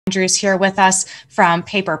Andrew's here with us from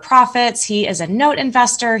Paper Profits. He is a note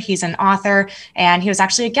investor, he's an author, and he was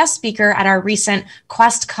actually a guest speaker at our recent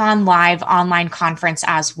QuestCon Live online conference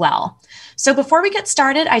as well. So before we get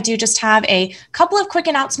started, I do just have a couple of quick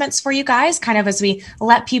announcements for you guys, kind of as we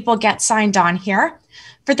let people get signed on here.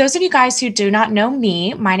 For those of you guys who do not know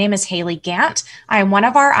me, my name is Haley Gant. I am one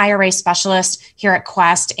of our IRA specialists here at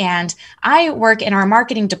Quest, and I work in our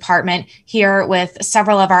marketing department here with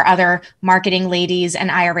several of our other marketing ladies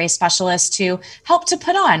and IRA specialists to help to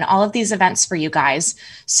put on all of these events for you guys.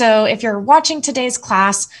 So if you're watching today's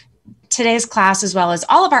class, as well as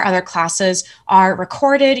all of our other classes, are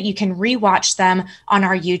recorded. You can rewatch them on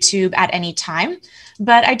our YouTube at any time.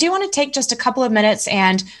 But I do want to take just a couple of minutes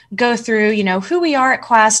and go through, who we are at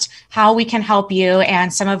Quest, how we can help you,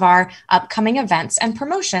 and some of our upcoming events and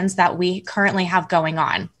promotions that we currently have going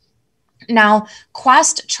on. Now,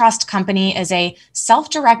 Quest Trust Company is a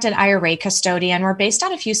self-directed IRA custodian. We're based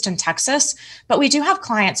out of Houston, Texas, but we do have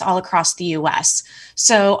clients all across the US.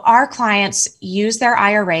 So our clients use their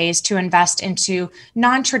IRAs to invest into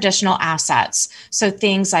non-traditional assets. So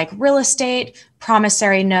things like real estate,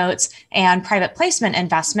 promissory notes, and private placement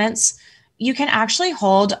investments. You can actually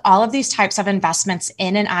hold all of these types of investments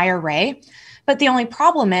in an IRA. But the only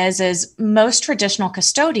problem is most traditional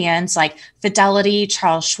custodians like Fidelity,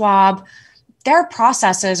 Charles Schwab, their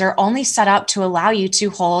processes are only set up to allow you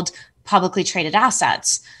to hold publicly traded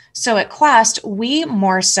assets. So at Quest, we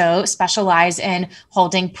more so specialize in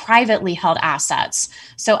holding privately held assets.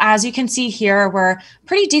 So as you can see here, we're a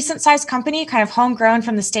pretty decent sized company, kind of homegrown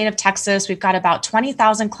from the state of Texas. We've got about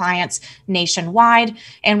 20,000 clients nationwide,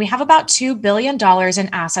 and we have about $2 billion in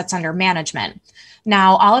assets under management.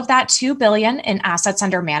 Now, all of that $2 billion in assets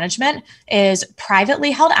under management is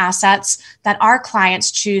privately held assets that our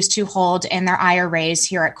clients choose to hold in their IRAs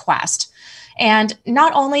here at Quest. And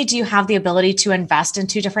not only do you have the ability to invest in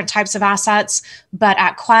two different types of assets, but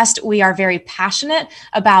at Quest, we are very passionate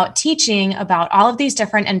about teaching about all of these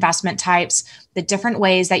different investment types, the different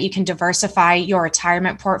ways that you can diversify your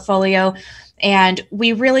retirement portfolio. And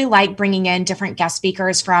we really like bringing in different guest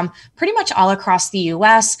speakers from pretty much all across the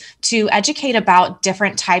US to educate about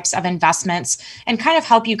different types of investments and kind of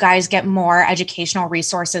help you guys get more educational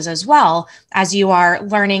resources as well as you are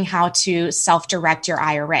learning how to self-direct your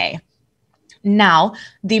IRA. Now,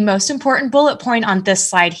 the most important bullet point on this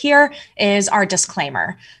slide here is our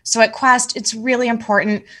disclaimer. So at Quest, it's really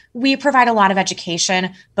important. We provide a lot of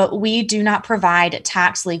education, but we do not provide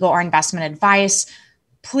tax, legal, or investment advice.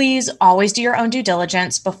 Please always do your own due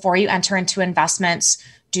diligence before you enter into investments.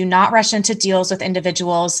 Do not rush into deals with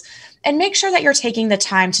individuals, and make sure that you're taking the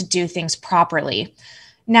time to do things properly.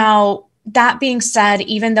 Now, that being said,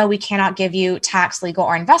 even though we cannot give you tax, legal,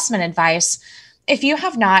 or investment advice, if you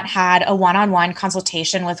have not had a one-on-one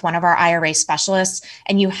consultation with one of our IRA specialists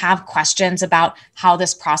and you have questions about how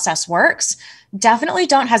this process works, definitely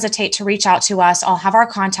don't hesitate to reach out to us. I'll have our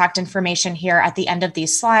contact information here at the end of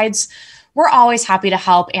these slides. We're always happy to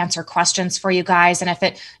help answer questions for you guys. And if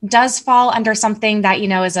it does fall under something that,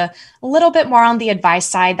 is a little bit more on the advice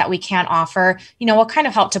side that we can't offer, we'll kind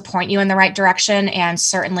of help to point you in the right direction and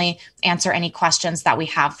certainly answer any questions that we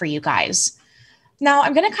have for you guys. Now,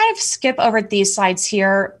 I'm going to kind of skip over these slides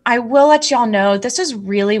here. I will let y'all know this is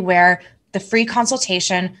really where the free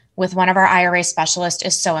consultation with one of our IRA specialists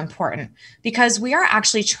is so important, because we are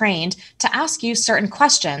actually trained to ask you certain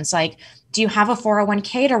questions like, do you have a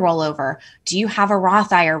 401k to roll over? Do you have a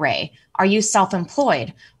Roth IRA? Are you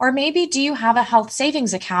self-employed? Or maybe do you have a health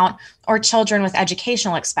savings account or children with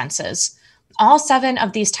educational expenses? All 7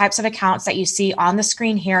 of these types of accounts that you see on the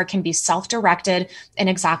screen here can be self-directed in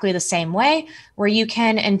exactly the same way, where you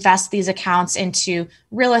can invest these accounts into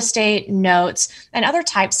real estate, notes, and other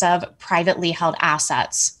types of privately held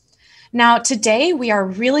assets. Now, today we are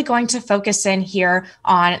really going to focus in here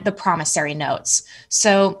on the promissory notes.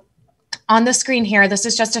 So on the screen here, this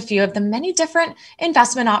is just a few of the many different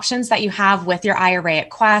investment options that you have with your IRA at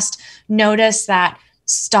Quest. Notice that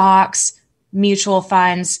stocks, mutual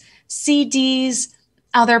funds, CDs,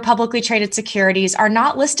 other publicly traded securities are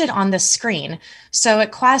not listed on this screen. So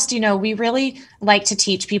at Quest, we really like to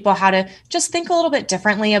teach people how to just think a little bit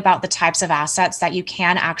differently about the types of assets that you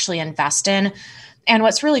can actually invest in. And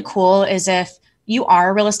what's really cool is if you are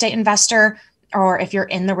a real estate investor, or if you're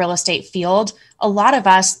in the real estate field, a lot of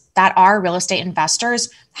us that are real estate investors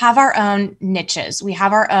have our own niches. We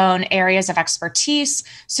have our own areas of expertise.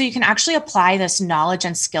 So you can actually apply this knowledge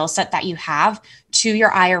and skill set that you have to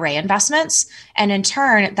your IRA investments. And in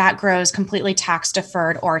turn, that grows completely tax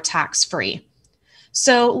deferred or tax free.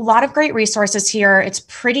 So a lot of great resources here. It's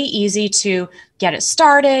pretty easy to get it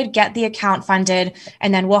started, get the account funded,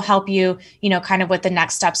 and then we'll help you, kind of with the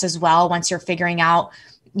next steps as well once you're figuring out,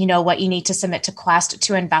 what you need to submit to Quest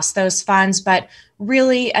to invest those funds. But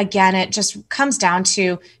really, again, it just comes down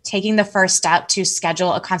to taking the first step to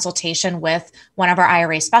schedule a consultation with one of our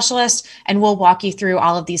IRA specialists, and we'll walk you through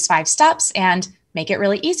all of these 5 steps and make it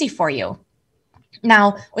really easy for you.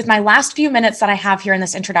 Now, with my last few minutes that I have here in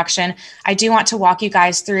this introduction, I do want to walk you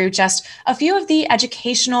guys through just a few of the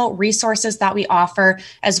educational resources that we offer,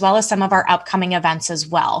 as well as some of our upcoming events as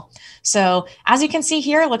well. So as you can see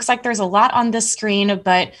here, it looks like there's a lot on this screen,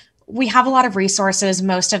 but we have a lot of resources.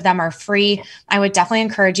 Most of them are free. I would definitely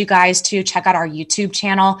encourage you guys to check out our YouTube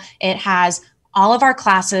channel. It has all of our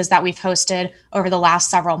classes that we've hosted over the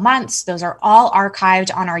last several months. Those are all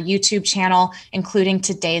archived on our YouTube channel, including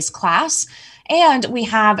today's class. And we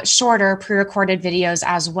have shorter pre-recorded videos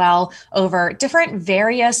as well over different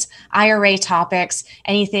various IRA topics,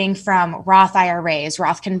 anything from Roth IRAs,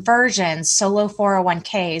 Roth conversions, solo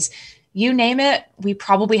 401ks, you name it, we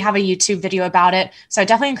probably have a YouTube video about it. So I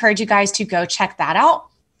definitely encourage you guys to go check that out.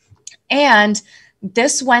 And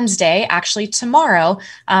this Wednesday, actually tomorrow,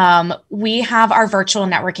 we have our virtual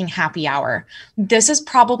networking happy hour. This is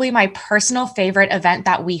probably my personal favorite event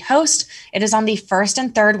that we host. It is on the first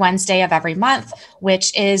and third Wednesday of every month,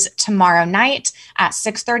 which is tomorrow night at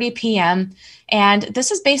 6:30 p.m. And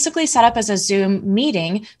this is basically set up as a Zoom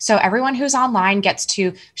meeting. So everyone who's online gets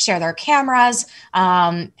to share their cameras.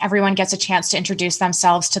 Everyone gets a chance to introduce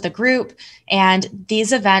themselves to the group. And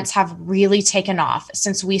these events have really taken off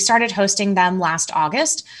since we started hosting them last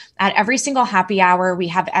August. At every single happy hour, we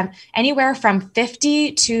have anywhere from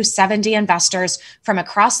 50 to 70 investors from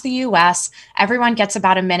across the US. Everyone gets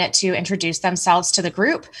about a minute to introduce themselves to the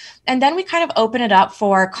group. And then we kind of open it up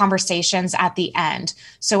for conversations at the end.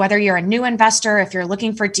 So whether you're a new investor, if you're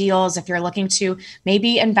looking for deals, if you're looking to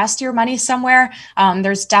maybe invest your money somewhere,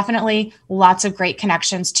 there's definitely lots of great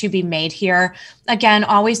connections to be made here. Again,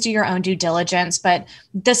 always do your own due diligence, but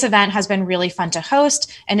this event has been really fun to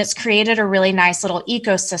host, and it's created a really nice little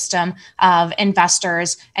ecosystem of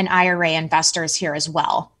investors and IRA investors here as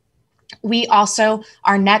well. We also,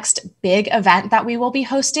 our next big event that we will be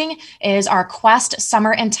hosting is our Quest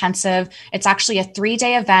Summer Intensive. It's actually a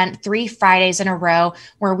 3-day event, 3 Fridays in a row,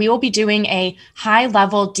 where we will be doing a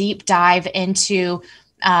high-level deep dive into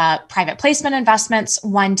private placement investments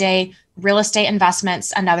one day, real estate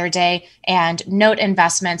investments another day, and note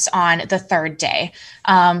investments on the 3rd day.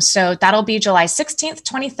 So that'll be July 16th,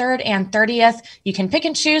 23rd, and 30th. You can pick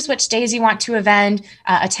and choose which days you want to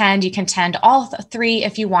attend. You can attend all 3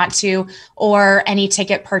 if you want to, or any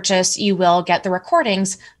ticket purchase, you will get the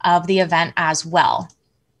recordings of the event as well.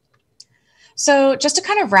 So just to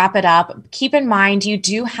kind of wrap it up, keep in mind you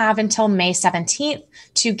do have until May 17th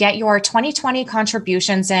to get your 2020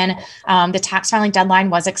 contributions in. The tax filing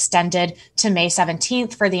deadline was extended to May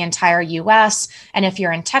 17th for the entire US. And if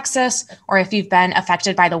you're in Texas, or if you've been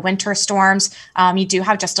affected by the winter storms, you do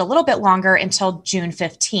have just a little bit longer until June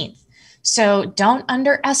 15th. So don't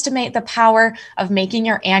underestimate the power of making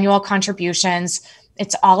your annual contributions.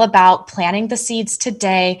 It's all about planting the seeds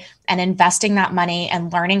today and investing that money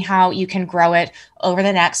and learning how you can grow it over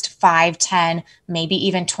the next 5, 10, maybe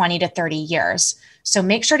even 20 to 30 years. So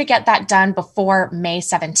make sure to get that done before May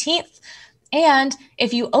 17th. And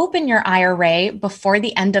if you open your IRA before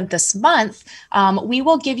the end of this month, we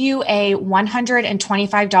will give you a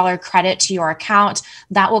 $125 credit to your account.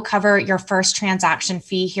 That will cover your first transaction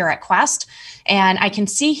fee here at Quest. And I can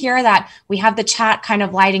see here that we have the chat kind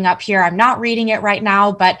of lighting up here. I'm not reading it right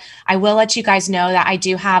now, but I will let you guys know that I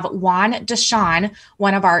do have Juan Deshawn,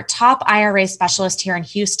 one of our top IRA specialists here in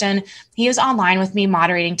Houston. He is online with me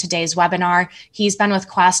moderating today's webinar. He's been with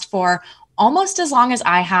Quest for almost as long as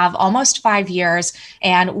I have, almost 5 years.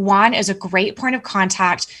 And Juan is a great point of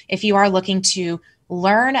contact if you are looking to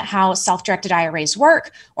learn how self-directed IRAs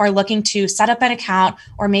work, or looking to set up an account,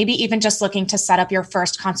 or maybe even just looking to set up your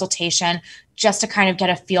first consultation just to kind of get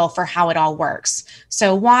a feel for how it all works.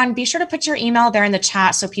 So Juan, be sure to put your email there in the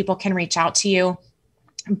chat so people can reach out to you.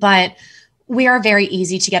 But we are very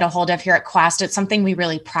easy to get a hold of here at Quest. It's something we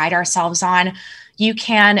really pride ourselves on. You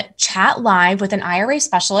can chat live with an IRA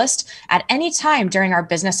specialist at any time during our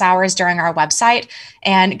business hours, during our website.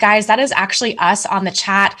 And guys, that is actually us on the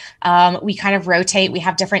chat. We kind of rotate. We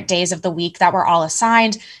have different days of the week that we're all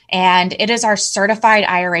assigned. And it is our certified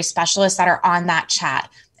IRA specialists that are on that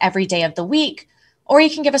chat every day of the week. Or you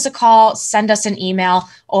can give us a call, send us an email,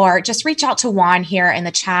 or just reach out to Juan here in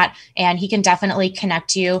the chat, and he can definitely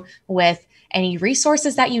connect you with any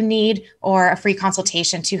resources that you need or a free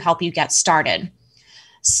consultation to help you get started.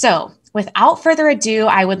 So Without further ado,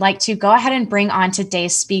 I would like to go ahead and bring on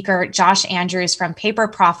today's speaker, Josh Andrews from Paper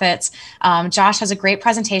Profits. Josh has a great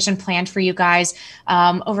presentation planned for you guys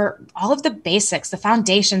over all of the basics, the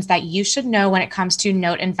foundations that you should know when it comes to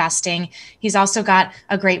note investing. He's also got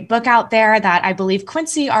a great book out there that I believe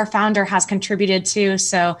Quincy, our founder, has contributed to.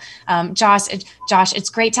 So Josh, it's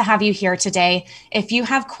great to have you here today. If you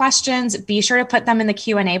have questions, be sure to put them in the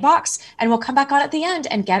Q&A box, and we'll come back on at the end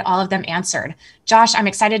and get all of them answered. Josh, I'm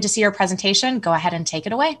excited to see your presentation. Go ahead and take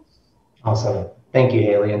it away. Awesome. Thank you,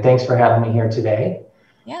 Haley, and thanks for having me here today.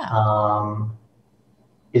 Yeah.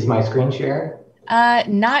 Is my screen shared?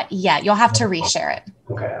 Not yet. You'll have to reshare it.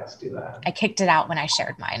 Okay, let's do that. I kicked it out when I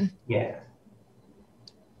shared mine. Yeah.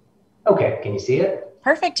 Okay, can you see it?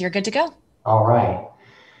 Perfect. You're good to go. All right.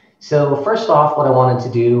 So first off, what I wanted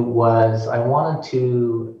to do was I wanted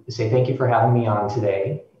to say thank you for having me on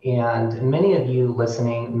today. And many of you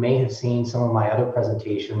listening may have seen some of my other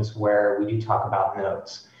presentations where we do talk about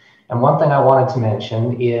notes. And one thing I wanted to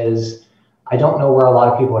mention is I don't know where a lot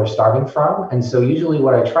of people are starting from. And so usually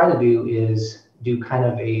what I try to do is do kind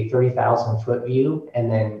of a 30,000 foot view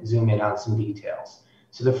and then zoom in on some details.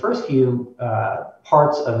 So the first few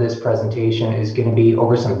parts of this presentation is going to be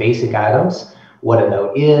over some basic items, what a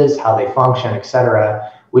note is, how they function,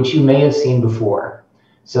 etc., which you may have seen before.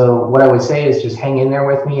 So what I would say is just hang in there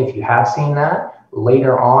with me if you have seen that.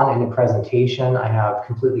 Later on in the presentation, I have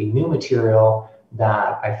completely new material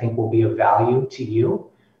that I think will be of value to you.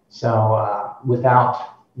 So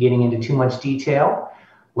without getting into too much detail,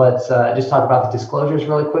 let's just talk about the disclosures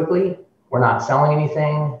really quickly. We're not selling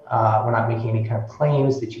anything. We're not making any kind of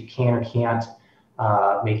claims that you can or can't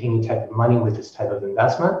make any type of money with this type of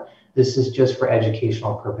investment. This is just for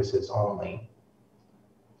educational purposes only.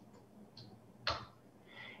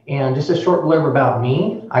 And just a short blurb about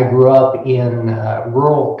me. I grew up in a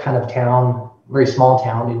rural kind of town, very small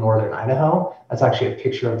town in northern Idaho. That's actually a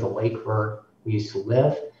picture of the lake where we used to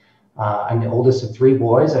live. I'm the oldest of 3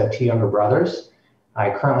 boys. I have 2 younger brothers. I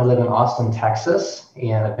currently live in Austin, Texas,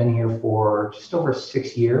 and I've been here for just over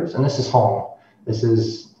 6 years. And this is home. This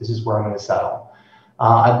is where I'm going to settle.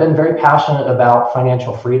 I've been very passionate about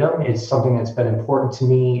financial freedom. It's something that's been important to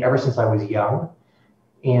me ever since I was young.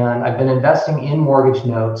 And I've been investing in mortgage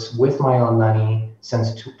notes with my own money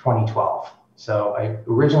since 2012. So I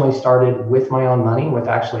originally started with my own money, with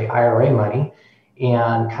actually IRA money,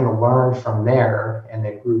 and kind of learned from there and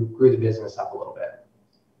then grew the business up a little bit.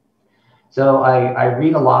 So I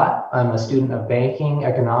read a lot. I'm a student of banking,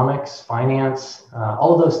 economics, finance.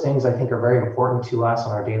 All of those things I think are very important to us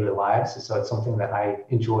in our daily lives. So it's something that I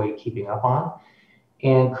enjoy keeping up on.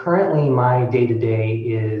 And currently my day-to-day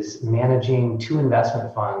is managing 2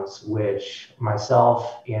 investment funds, which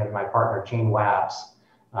myself and my partner, Jane Wabbs,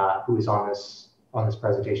 who is on this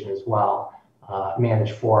presentation as well,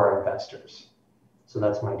 manage for our investors. So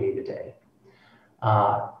that's my day-to-day.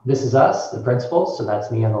 This is us, the principals. So that's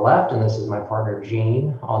me on the left, and this is my partner,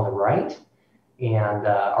 Jane, on the right. And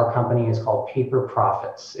our company is called Paper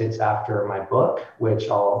Profits. It's after my book, which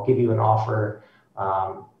I'll give you an offer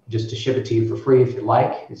just to ship it to you for free if you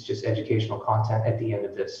like. It's just educational content at the end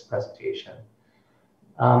of this presentation.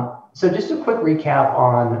 So just a quick recap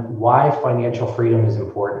on why financial freedom is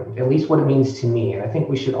important, at least what it means to me. And I think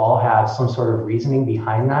we should all have some sort of reasoning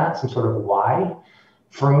behind that, some sort of why.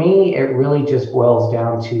 For me, it really just boils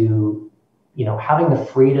down to, having the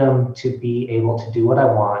freedom to be able to do what I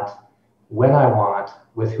want, when I want,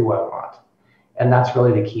 with who I want. And that's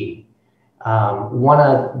really the key. One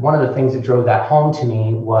of the things that drove that home to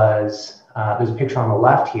me was, there's a picture on the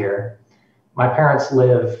left here. My parents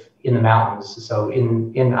live in the mountains, so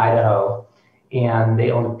in Idaho, and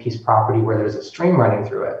they own a piece of property where there's a stream running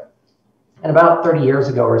through it. And about 30 years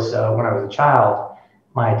ago or so, when I was a child,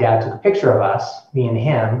 my dad took a picture of us, me and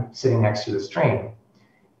him, sitting next to the stream.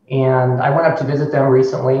 And I went up to visit them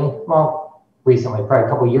recently, probably a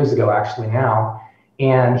couple of years ago actually now.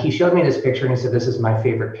 And he showed me this picture and he said, "This is my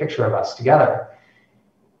favorite picture of us together."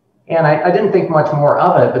 And I didn't think much more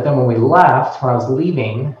of it, but then when we left, when I was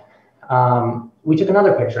leaving, we took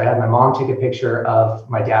another picture. I had my mom take a picture of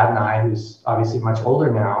my dad and I, who's obviously much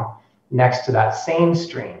older now, next to that same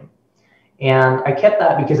stream. And I kept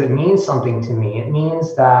that because it means something to me. It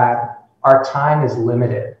means that our time is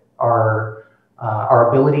limited. Our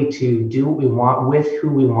ability to do what we want with who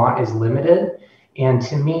we want is limited. And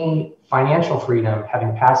to me, financial freedom,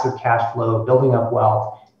 having passive cash flow, building up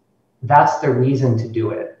wealth, that's the reason to do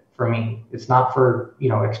it for me. It's not for,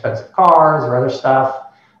 expensive cars or other stuff.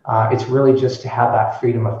 It's really just to have that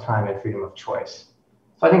freedom of time and freedom of choice.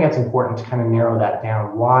 So I think it's important to kind of narrow that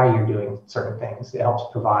down, why you're doing certain things. It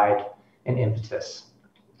helps provide an impetus.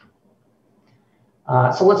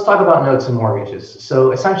 So let's talk about notes and mortgages.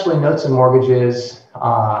 So essentially notes and mortgages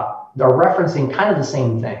are referencing kind of the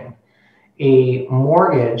same thing. A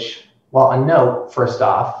mortgage, well, a note, first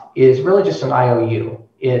off, is really just an IOU.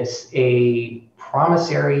 It's a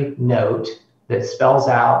promissory note that spells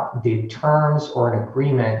out the terms or an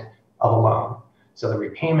agreement of a loan. So the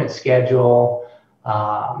repayment schedule,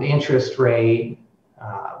 the interest rate,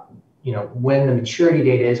 when the maturity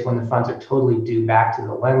date is, when the funds are totally due back to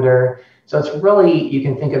the lender. So it's really, you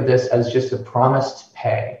can think of this as just a promise to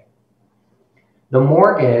pay. The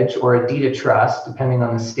mortgage, or a deed of trust, depending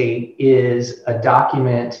on the state, is a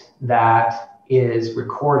document that is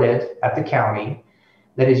recorded at the county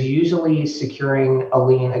that is usually securing a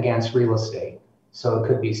lien against real estate. So it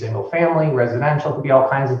could be single family, residential, it could be all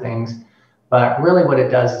kinds of things. But really what it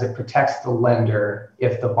does is it protects the lender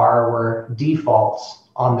if the borrower defaults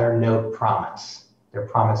on their note promise, their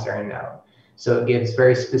promissory note. So it gives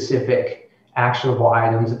very specific actionable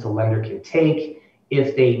items that the lender can take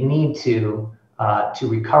if they need to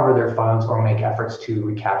recover their funds or make efforts to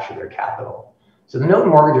recapture their capital. So the note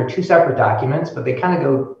and mortgage are two separate documents, but they kind of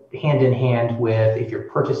go hand in hand with, if you're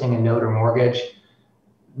purchasing a note or mortgage,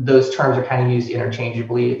 those terms are kind of used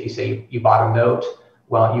interchangeably. If you say you bought a note,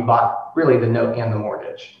 well, you bought really the note and the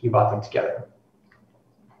mortgage. You bought them together.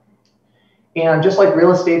 And just like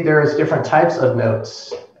real estate, there's different types of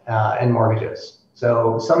notes and mortgages.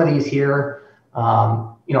 So some of these here,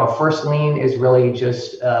 a first lien is really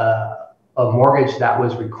just a mortgage that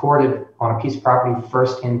was recorded on a piece of property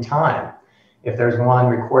first in time. If there's one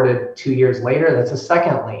recorded 2 years later, that's a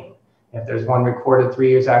second lien. If there's one recorded 3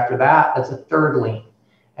 years after that, that's a third lien.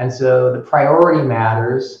 And so the priority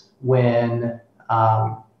matters when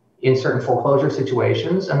in certain foreclosure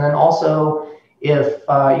situations. And then also if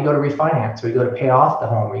you go to refinance, or you go to pay off the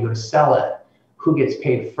home, or you go to sell it, who gets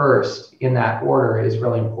paid first in that order is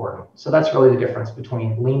really important. So that's really the difference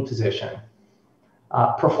between lien position.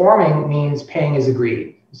 Performing means paying as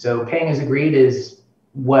agreed. So paying as agreed is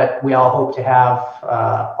what we all hope to have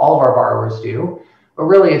all of our borrowers do. But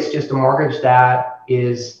really, it's just a mortgage that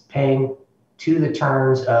is paying to the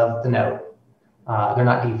terms of the note. They're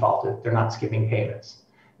not defaulted. They're not skipping payments.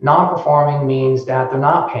 Non-performing means that they're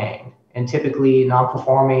not paying. And typically,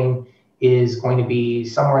 non-performing is going to be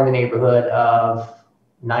somewhere in the neighborhood of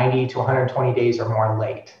 90 to 120 days or more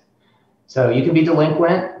late. So you can be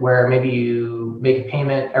delinquent, where maybe you make a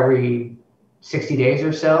payment every 60 days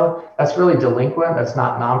or so. That's really delinquent. That's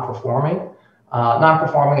not non-performing.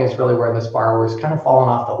 Non-performing is really where this borrower is kind of fallen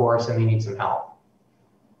off the horse and they need some help.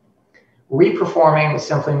 Reperforming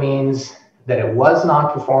simply means that it was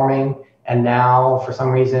non-performing and now for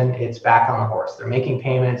some reason it's back on the horse. They're making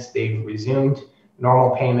payments, they've resumed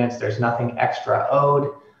normal payments, there's nothing extra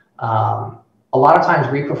owed. A lot of times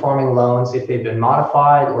reperforming loans, if they've been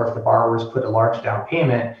modified or if the borrowers put a large down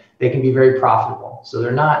payment, they can be very profitable. So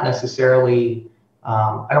they're not necessarily,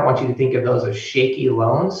 I don't want you to think of those as shaky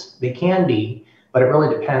loans. They can be, but it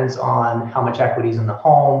really depends on how much equity is in the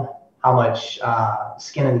home, how much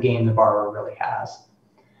skin in the game the borrower really has.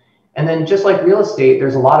 And then just like real estate,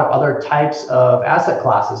 there's a lot of other types of asset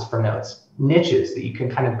classes for notes, niches that you can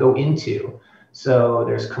kind of go into. So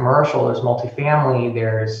there's commercial, there's multifamily,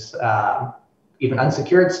 there's even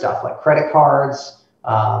unsecured stuff like credit cards,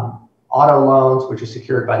 auto loans, which are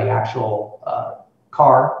secured by the actual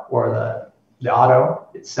car or the auto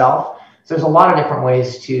itself. So there's a lot of different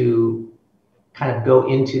ways to kind of go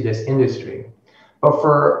into this industry. But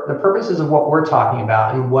for the purposes of what we're talking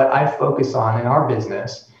about and what I focus on in our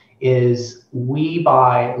business is we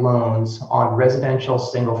buy loans on residential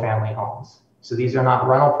single-family homes. So these are not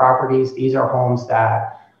rental properties. These are homes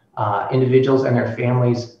that individuals and their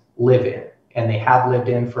families live in, and they have lived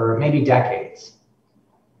in for maybe decades.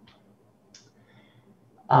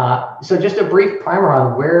 So just a brief primer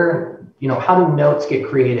on where, how do notes get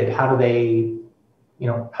created? How do they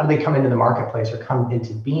come into the marketplace or come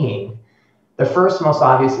into being? The first most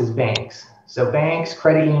obvious is banks. So banks,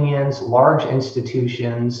 credit unions, large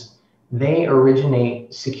institutions, they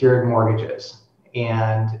originate secured mortgages.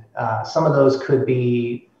 And some of those could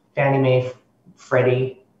be Fannie Mae,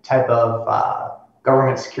 Freddie type of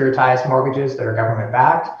government securitized mortgages that are government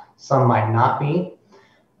backed. Some might not be.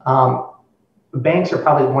 Banks are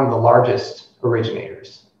probably one of the largest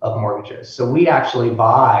originators of mortgages. So we actually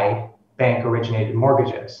buy bank originated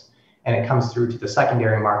mortgages, and it comes through to the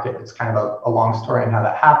secondary market. It's kind of a long story on how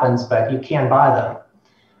that happens, but you can buy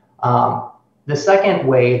them. The second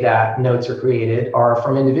way that notes are created are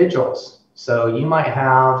from individuals. So you might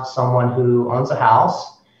have someone who owns a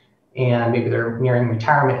house and maybe they're nearing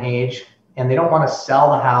retirement age and they don't want to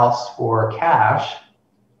sell the house for cash,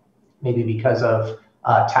 maybe because of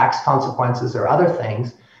tax consequences or other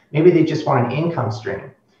things. Maybe they just want an income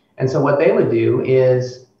stream. And so what they would do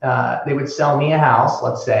is they would sell me a house,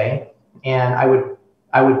 let's say, and I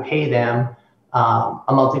would pay them a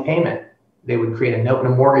monthly payment. They would create a note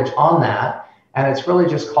and a mortgage on that. And it's really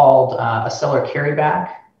just called a seller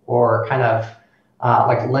carryback, or kind of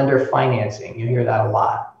like lender financing. You hear that a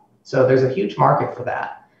lot. So there's a huge market for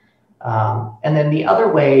that. And then the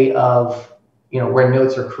other way of, where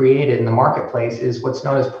notes are created in the marketplace is what's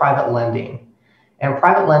known as private lending. And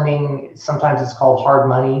private lending, sometimes it's called hard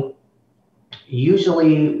money.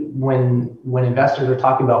 Usually when investors are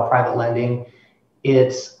talking about private lending,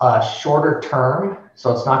 it's a shorter term.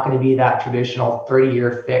 So it's not going to be that traditional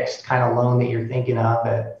 30-year fixed kind of loan that you're thinking of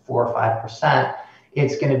at 4 or 5%.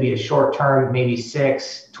 It's going to be a short term, maybe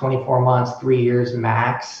 6, 24 months, 3 years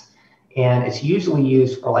max. And it's usually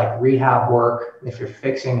used for like rehab work, if you're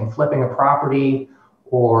fixing and flipping a property,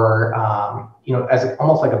 or as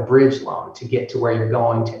almost like a bridge loan to get to where you're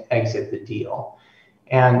going to exit the deal.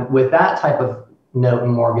 And with that type of note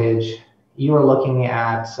and mortgage, you are looking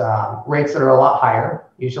at rates that are a lot higher.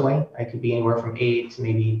 Usually, it could be anywhere from 8 to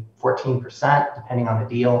maybe 14%, depending on the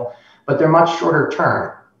deal. But they're much shorter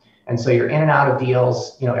term. And so you're in and out of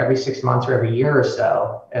deals, every 6 months or every year or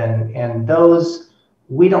so. And those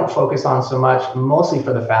we don't focus on so much, mostly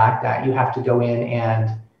for the fact that you have to go in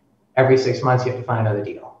and every 6 months you have to find another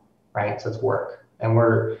deal, right? So it's work. And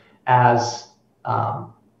we're as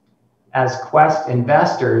Quest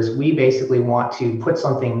investors, we basically want to put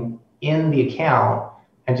something in the account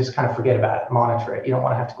and just kind of forget about it, monitor it. You don't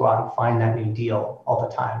want to have to go out and find that new deal all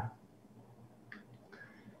the time.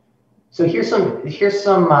 So here's some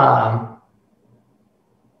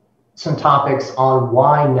topics on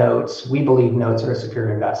why we believe notes are a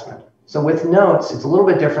secure investment. So with notes, it's a little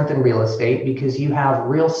bit different than real estate because you have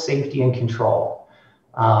real safety and control.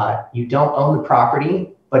 You don't own the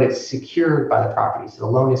property, but it's secured by the property. So the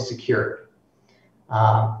loan is secured.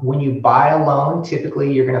 When you buy a loan,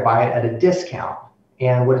 typically you're going to buy it at a discount.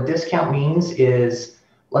 And what a discount means is,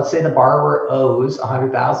 let's say the borrower owes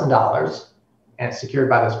 $100,000 and it's secured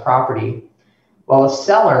by this property. Well, a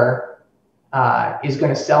seller is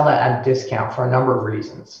going to sell that at a discount for a number of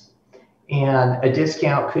reasons. And a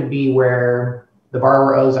discount could be where the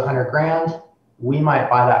borrower owes 100 grand. We might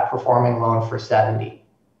buy that performing loan for 70.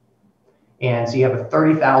 And so you have a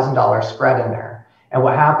 $30,000 spread in there. And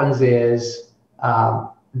what happens is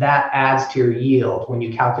that adds to your yield. When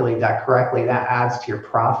you calculate that correctly, that adds to your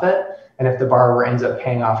profit. And if the borrower ends up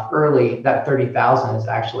paying off early, that 30,000 is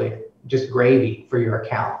actually just gravy for your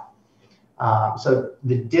account. So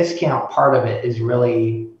the discount part of it is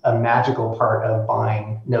really a magical part of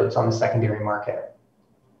buying notes on the secondary market.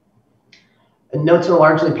 And notes are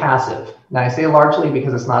largely passive. Now I say largely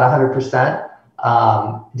because it's not 100%.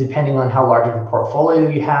 Depending on how large of a portfolio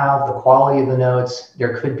you have, the quality of the notes,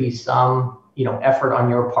 there could be some effort on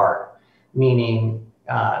your part, meaning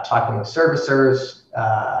talking with servicers,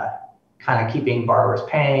 kind of keeping borrowers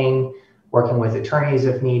paying, working with attorneys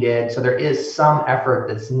if needed. So there is some effort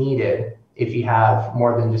that's needed if you have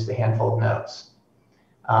more than just a handful of notes.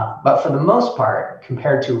 But for the most part,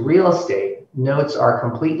 compared to real estate, notes are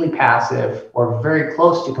completely passive or very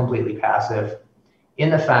close to completely passive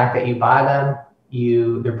in the fact that you buy them,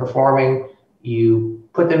 they're performing, you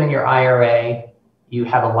put them in your IRA, you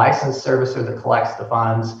have a licensed servicer that collects the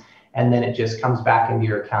funds, and then it just comes back into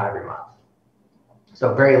your account every month.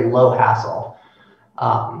 So very low hassle.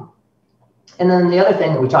 And then the other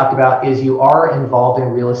thing that we talked about is you are involved in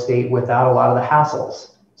real estate without a lot of the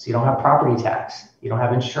hassles. So you don't have property tax, you don't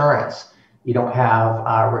have insurance, you don't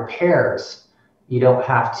have repairs, you don't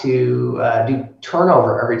have to do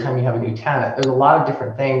turnover every time you have a new tenant. There's a lot of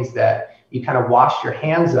different things that you kind of wash your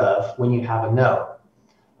hands of when you have a note.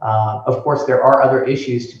 Of course, there are other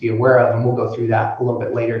issues to be aware of, and we'll go through that a little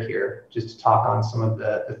bit later here, just to talk on some of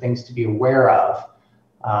the things to be aware of,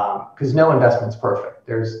 because no investment's perfect.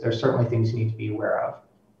 There's certainly things you need to be aware of.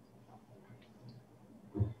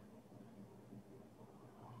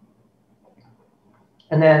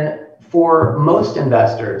 And then for most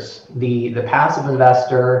investors, the passive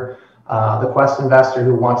investor, the Quest investor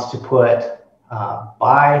who wants to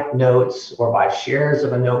buy notes or buy shares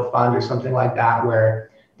of a note fund or something like that,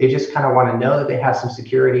 where they just kind of want to know that they have some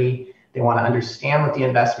security, they want to understand what the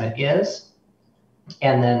investment is,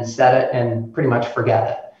 and then set it and pretty much forget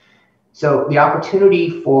it. So the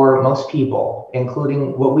opportunity for most people,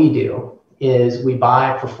 including what we do, is we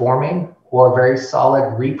buy performing or very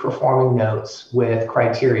solid reperforming notes with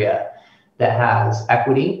criteria that has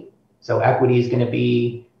equity. So equity is going to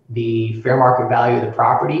be the fair market value of the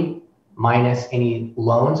property minus any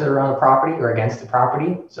loans that are on the property or against the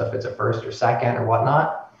property. So if it's a first or second or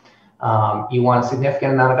whatnot, you want a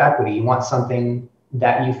significant amount of equity. You want something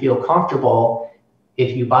that you feel comfortable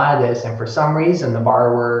if you buy this and for some reason the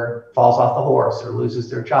borrower falls off the horse or loses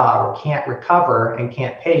their job or can't recover and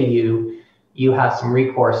can't pay you, you have some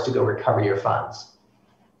recourse to go recover your funds.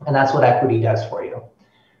 And that's what equity does for you.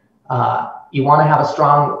 You want to have a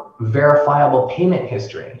strong verifiable payment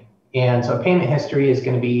history. And so payment history is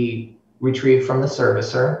going to be retrieved from the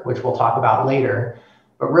servicer, which we'll talk about later.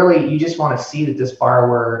 But really, you just want to see that this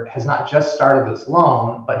borrower has not just started this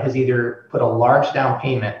loan, but has either put a large down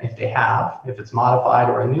payment, if they have, if it's modified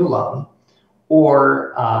or a new loan,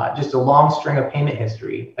 or just a long string of payment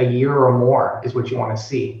history, a year or more is what you want to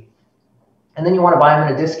see. And then you want to buy them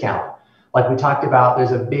at a discount. Like we talked about,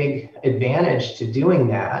 there's a big advantage to doing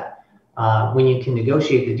that when you can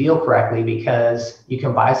negotiate the deal correctly, because you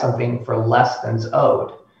can buy something for less than's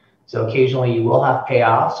owed. So occasionally you will have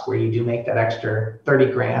payoffs where you do make that extra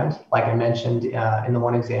 30 grand, like I mentioned in the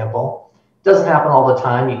one example. It doesn't happen all the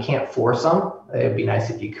time. You can't force them. It'd be nice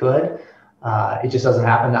if you could. It just doesn't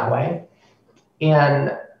happen that way.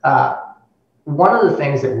 And one of the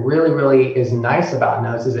things that really is nice about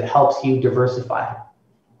notes is it helps you diversify.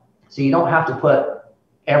 So you don't have to put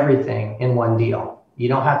everything in one deal. You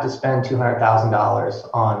don't have to spend $200,000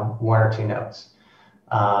 on one or two notes.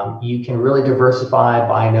 You can really diversify,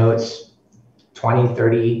 buy notes, $20,000,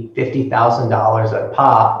 $30,000, $50,000 at a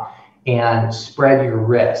pop, and spread your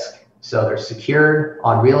risk. So they're secured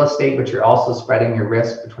on real estate, but you're also spreading your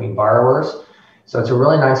risk between borrowers. So it's a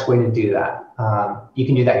really nice way to do that. You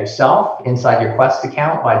can do that yourself inside your Quest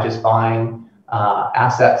account by just buying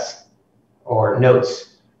assets or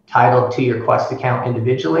notes titled to your Quest account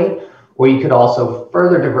individually, or you could also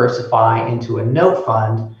further diversify into a note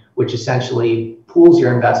fund, which essentially pools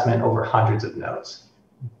your investment over hundreds of notes.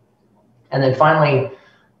 And then finally,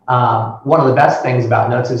 one of the best things about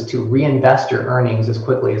notes is to reinvest your earnings as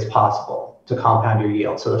quickly as possible to compound your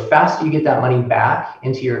yield. So the faster you get that money back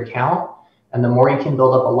into your account, and the more you can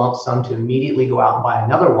build up a lump sum to immediately go out and buy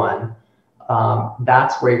another one,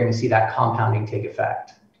 that's where you're going to see that compounding take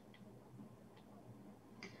effect.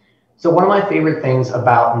 So one of my favorite things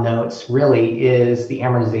about notes really is the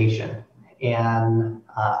amortization. And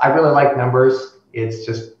I really like numbers. It's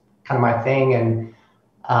just kind of my thing. And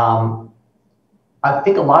I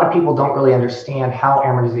think a lot of people don't really understand how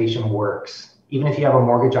amortization works. Even if you have a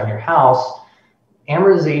mortgage on your house,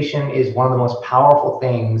 amortization is one of the most powerful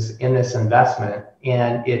things in this investment.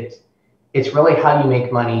 And it's really how you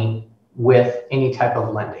make money with any type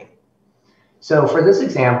of lending. So for this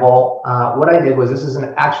example, what I did was, this is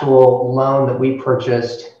an actual loan that we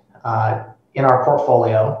purchased in our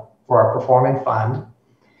portfolio for our performing fund.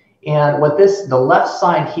 And what the left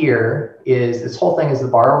side here is, this whole thing is the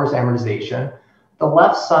borrower's amortization. The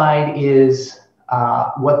left side is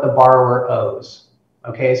what the borrower owes.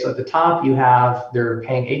 Okay, so at the top you have, they're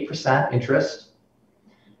paying 8% interest.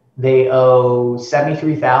 They owe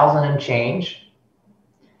 $73,000 and change.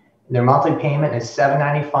 Their monthly payment is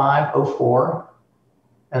 $795.04,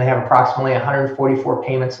 and they have approximately 144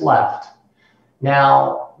 payments left.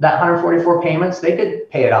 Now, that 144 payments, they could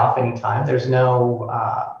pay it off anytime. There's no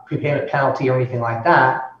prepayment penalty or anything like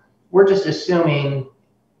that. We're just assuming,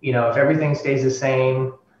 if everything stays the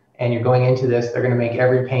same and you're going into this, they're going to make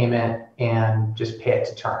every payment and just pay it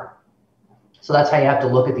to term. So that's how you have to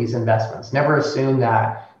look at these investments. Never assume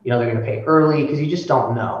that they're going to pay early, because you just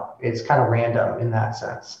don't know. It's kind of random in that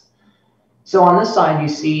sense. So on this side, you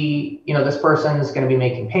see, this person is going to be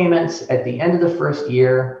making payments. At the end of the first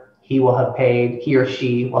year, he or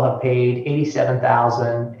she will have paid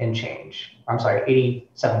 $87,000 and change. I'm sorry,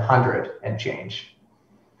 $8,700 and change.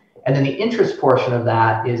 And then the interest portion of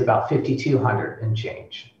that is about $5,200 and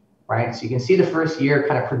change, right? So you can see the first year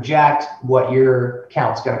kind of project what your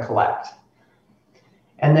account's going to collect.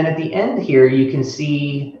 And then at the end here, you can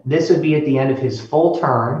see this would be at the end of his full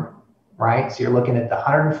term, right? So you're looking at the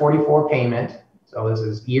 144 payment. So this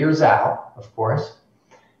is years out, of course.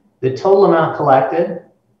 The total amount collected,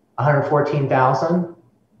 $114,000.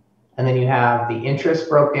 And then you have the interest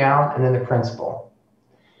broke down, and then the principal.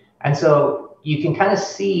 And so you can kind of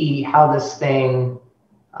see how this thing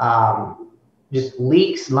just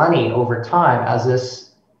leaks money over time as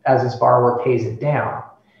this borrower pays it down.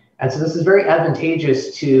 And so this is very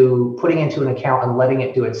advantageous to putting into an account and letting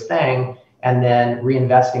it do its thing, and then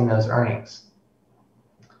reinvesting those earnings.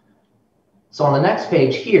 So on the next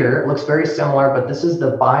page here, it looks very similar, but this is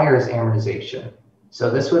the buyer's amortization. So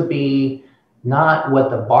this would be not what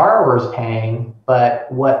the borrower's paying,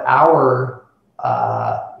 but what our,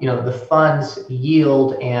 the fund's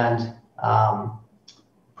yield and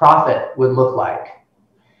profit would look like.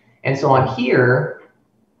 And so on here,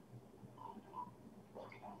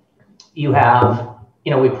 you have,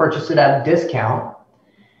 we purchased it at a discount.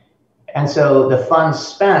 And so the funds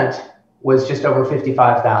spent was just over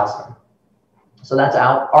 $55,000. So that's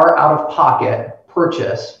our out-of-pocket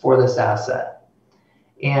purchase for this asset.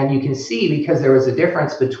 And you can see, because there was a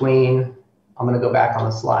difference between, I'm going to go back on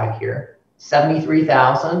the slide here,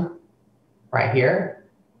 $73,000 right here,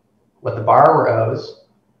 what the borrower owes,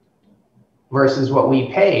 versus what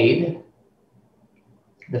we paid,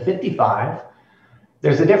 the $55,000.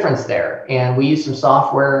 There's a difference there. And we use some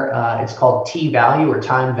software. It's called T-Value or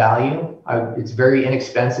Time Value. It's very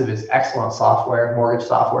inexpensive. It's excellent software, mortgage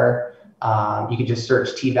software. You can just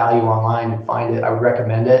search T-Value online and find it. I would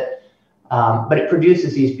recommend it. But it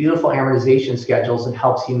produces these beautiful amortization schedules and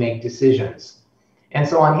helps you make decisions. And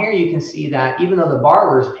so on here, you can see that even though the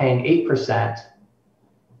borrower is paying 8%,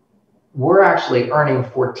 we're actually earning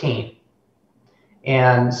 14%.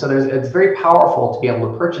 And so it's very powerful to be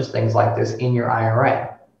able to purchase things like this in your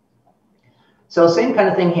IRA. So same kind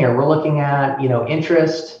of thing here. We're looking at,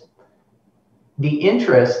 interest. The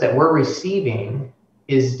interest that we're receiving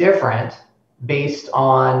is different based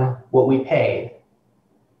on what we paid.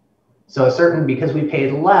 So because we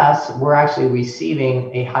paid less, we're actually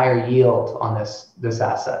receiving a higher yield on this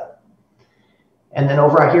asset. And then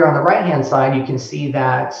over here on the right-hand side, you can see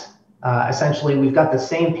that essentially we've got the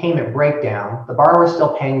same payment breakdown. The borrower is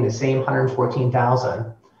still paying the same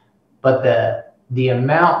 $114,000, but the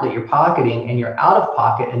amount that you're pocketing and your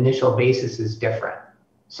out-of-pocket initial basis is different.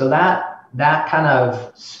 So that kind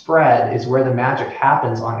of spread is where the magic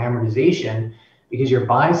happens on amortization, because you're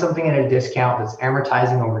buying something at a discount that's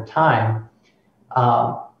amortizing over time.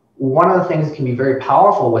 One of the things that can be very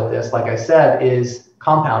powerful with this, like I said, is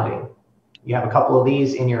compounding. You have a couple of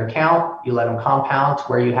these in your account, you let them compound to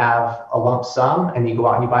where you have a lump sum, and you go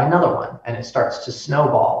out and you buy another one, and it starts to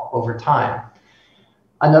snowball over time.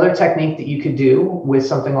 Another technique that you could do with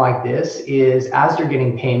something like this is, as you're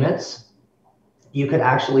getting payments, you could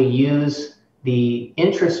actually use the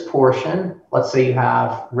interest portion. Let's say you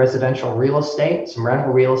have residential real estate, some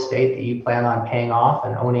rental real estate that you plan on paying off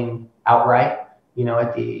and owning outright,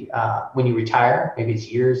 when you retire, maybe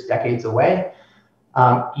it's years, decades away.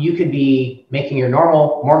 You could be making your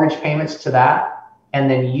normal mortgage payments to that, and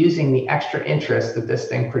then using the extra interest that this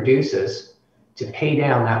thing produces to pay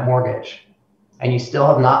down that mortgage. And you still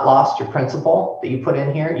have not lost your principal that you put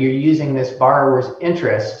in here. You're using this borrower's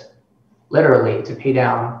interest literally to pay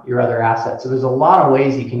down your other assets. So there's a lot of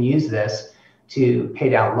ways you can use this to pay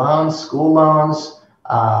down loans, school loans,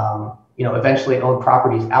 eventually own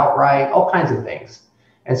properties outright, all kinds of things.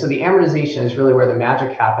 And so the amortization is really where the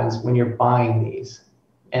magic happens when you're buying these.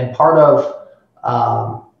 And part of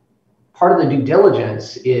the due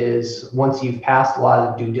diligence is, once you've passed a lot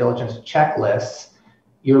of the due diligence checklists,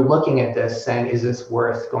 you're looking at this saying, is this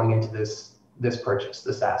worth going into this purchase,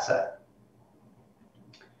 this asset?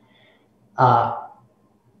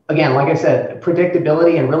 Again, like I said,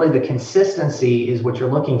 predictability and really the consistency is what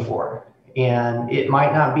you're looking for. And it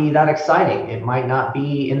might not be that exciting. It might not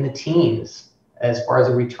be in the teens as far as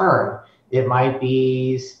a return. It might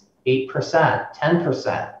be 8%,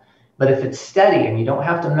 10%. But if it's steady and you don't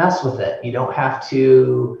have to mess with it, you don't have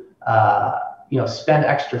to spend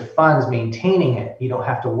extra funds maintaining it, you don't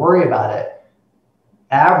have to worry about it,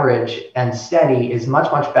 average and steady is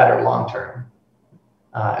much, much better long-term,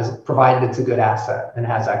 as provided it's a good asset and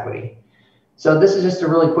has equity. So this is just a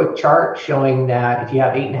really quick chart showing that if you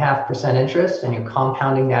have 8.5% interest and you're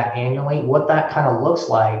compounding that annually, what that kind of looks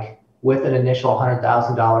like with an initial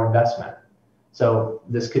 $100,000 investment. So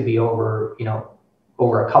this could be over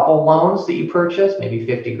a couple loans that you purchase, maybe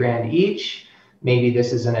 50 grand each. Maybe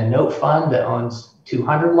this is in a note fund that owns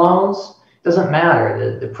 200 loans. Doesn't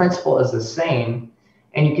matter. The principle is the same.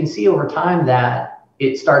 And you can see over time that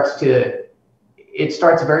it starts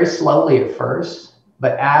very slowly at first,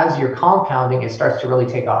 but as you're compounding, it starts to really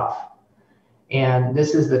take off. And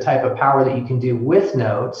this is the type of power that you can do with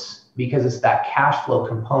notes, because it's that cash flow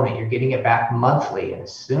component. You're getting it back monthly. And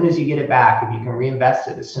as soon as you get it back, if you can reinvest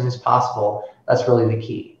it as soon as possible, that's really the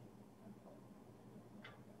key.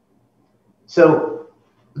 So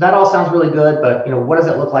that all sounds really good, but what does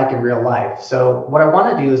it look like in real life? So what I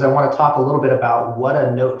want to do is I want to talk a little bit about what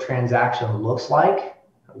a note transaction looks like.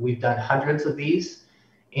 We've done hundreds of these,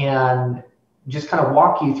 and just kind of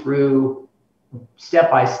walk you through step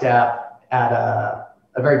by step at a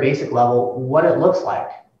very basic level what it looks like.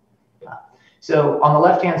 So on the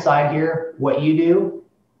left-hand side here, what you do,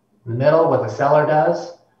 in the middle, what the seller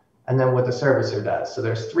does, and then what the servicer does. So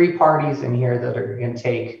there's three parties in here that are going to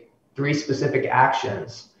take three specific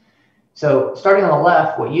actions. So starting on the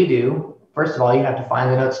left, what you do, first of all, you have to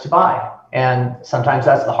find the notes to buy. And sometimes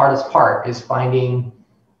that's the hardest part, is finding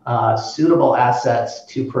suitable assets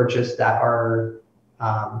to purchase that are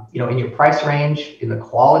in your price range, in the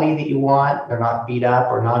quality that you want. They're not beat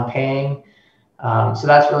up or non-paying. So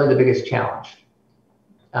that's really the biggest challenge.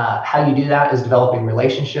 How you do that is developing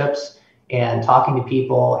relationships and talking to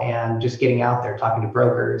people and just getting out there, talking to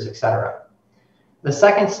brokers, etc. The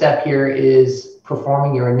second step here is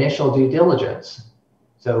performing your initial due diligence.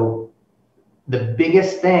 So the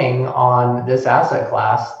biggest thing on this asset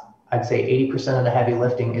class, I'd say 80% of the heavy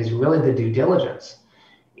lifting, is really the due diligence.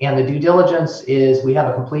 And the due diligence is, we have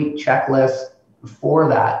a complete checklist for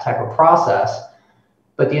that type of process.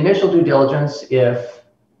 But the initial due diligence, if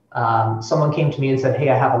someone came to me and said, hey,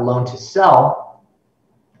 I have a loan to sell,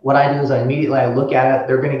 what I do is I immediately look at it.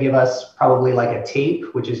 They're going to give us probably like a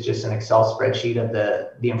tape, which is just an Excel spreadsheet of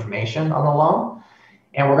the information on the loan.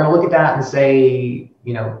 And we're going to look at that and say,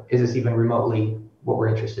 is this even remotely what we're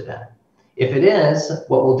interested in? If it is,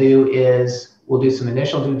 what we'll do is we'll do some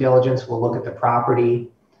initial due diligence. We'll look at the property.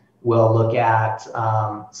 We'll look at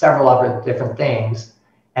several other different things,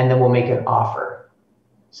 and then we'll make an offer.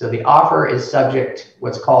 So the offer is subject,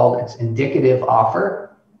 it's indicative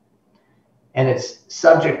offer, and it's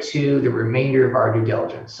subject to the remainder of our due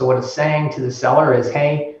diligence. So what it's saying to the seller is,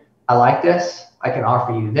 hey, I like this. I can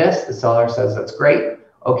offer you this. The seller says, that's great.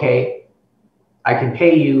 Okay, I can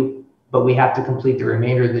pay you, but we have to complete the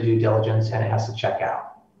remainder of the due diligence and it has to check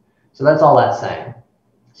out. So that's all that's saying.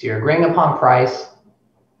 So you're agreeing upon price,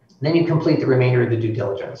 then you complete the remainder of the due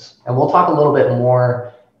diligence. And we'll talk a little bit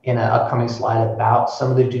more in an upcoming slide about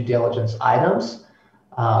some of the due diligence items.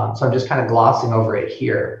 So I'm just kind of glossing over it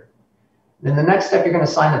here. Then the next step, you're going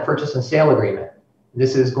to sign the purchase and sale agreement.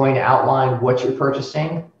 This is going to outline what you're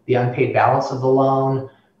purchasing, the unpaid balance of the loan,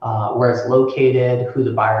 where it's located, who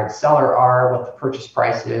the buyer and seller are, what the purchase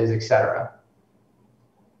price is, etc.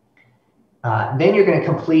 Then you're going to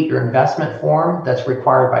complete your investment form that's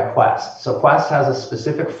required by Quest. So Quest has a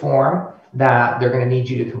specific form that they're going to need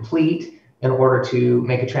you to complete in order to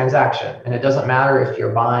make a transaction. And it doesn't matter if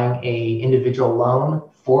you're buying an individual loan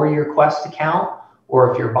for your Quest account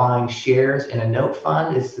or if you're buying shares in a note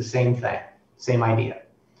fund, it's the same thing, same idea.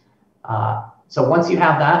 So once you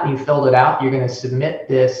have that and you filled it out, you're going to submit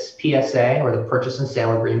this PSA, or the purchase and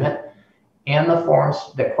sale agreement, and the forms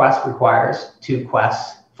that Quest requires to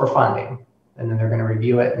Quest for funding. And then they're going to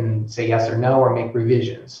review it and say yes or no, or make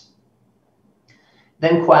revisions.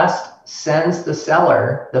 Then Quest sends the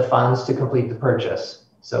seller the funds to complete the purchase.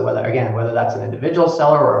 So whether that's an individual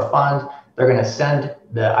seller or a fund, they're going to send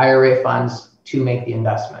the IRA funds to make the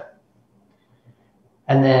investment.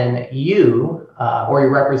 And then you, or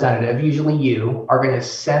your representative, usually you, are going to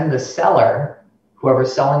send the seller,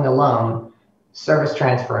 whoever's selling the loan, service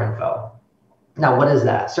transfer info. Now, what is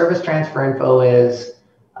that? Service transfer info is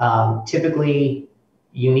typically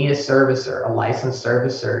you need a servicer, a licensed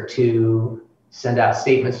servicer, to send out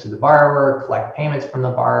statements to the borrower, collect payments from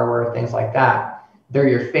the borrower, things like that. They're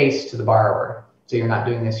your face to the borrower, so you're not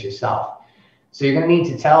doing this yourself. So you're going to need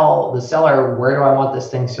to tell the seller, where do I want this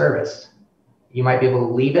thing serviced? You might be able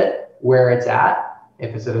to leave it where it's at,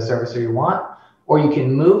 if it's at a servicer you want, or you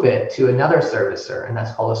can move it to another servicer, and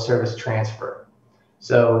that's called a service transfer.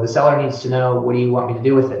 So the seller needs to know, what do you want me to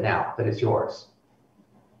do with it now that it's yours?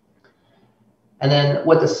 And then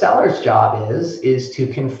what the seller's job is to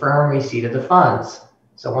confirm receipt of the funds.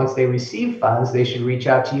 So once they receive funds, they should reach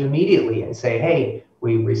out to you immediately and say, hey,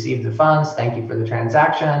 we received the funds. Thank you for the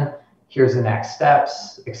transaction. Here's the next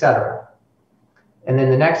steps, etc. And then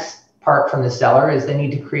the next part from the seller is they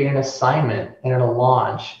need to create an assignment and a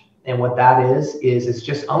launch. And what that is it's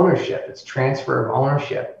just ownership. It's transfer of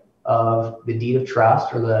ownership of the deed of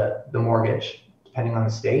trust, or the mortgage, depending on the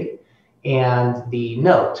state, and the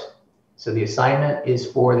note. So the assignment is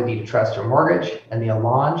for the deed of trust or mortgage, and the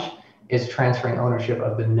launch is transferring ownership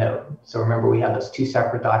of the note. So remember, we have those two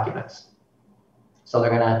separate documents. So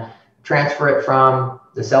they're going to transfer it from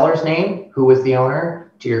the seller's name, who was the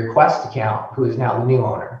owner, to your Quest account, who is now the new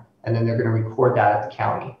owner. And then they're going to record that at the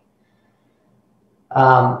county.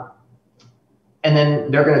 And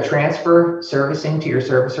then they're going to transfer servicing to your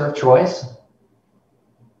servicer of choice.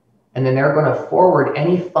 And then they're going to forward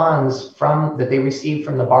any funds that they receive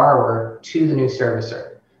from the borrower to the new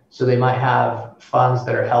servicer. So they might have funds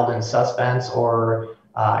that are held in suspense or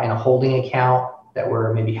in a holding account that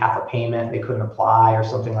were maybe half a payment, they couldn't apply or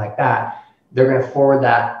something like that. They're going to forward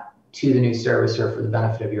that to the new servicer for the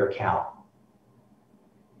benefit of your account.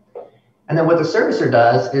 And then what the servicer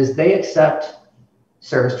does is they accept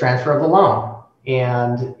service transfer of the loan.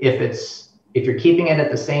 And if you're keeping it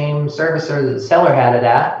at the same servicer that the seller had it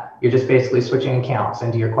at, You're just basically switching accounts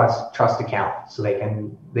into your Quest Trust account so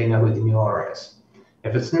they know who the new owner is.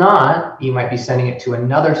 If it's not, you might be sending it to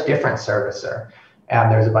another different servicer,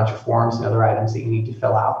 and there's a bunch of forms and other items that you need to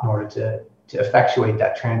fill out in order to effectuate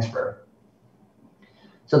that transfer.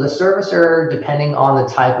 So the servicer, depending on the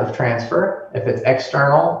type of transfer, if it's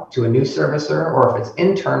external to a new servicer or if it's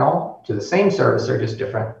internal to the same servicer, just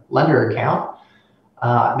different lender account,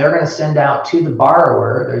 they're going to send out to the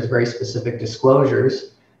borrower, there's very specific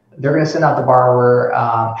disclosures, they're going to send out the borrower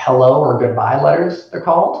hello or goodbye letters, they're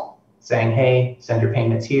called, saying, hey, send your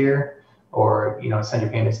payments here, or send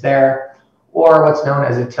your payments there, or what's known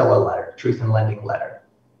as a TILA letter, truth in lending letter.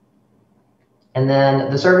 And then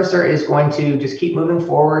the servicer is going to just keep moving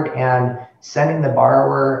forward and sending the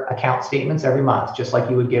borrower account statements every month, just like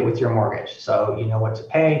you would get with your mortgage. So you know what to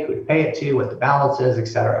pay, who to pay it to, what the balance is,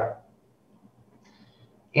 etc.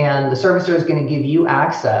 And the servicer is going to give you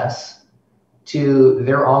access to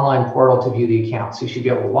their online portal to view the account. So you should be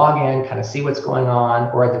able to log in, kind of see what's going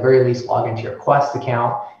on, or at the very least log into your Quest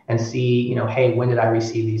account and see, hey, when did I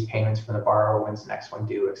receive these payments from the borrower, when's the next one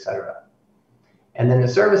due, etc. And then the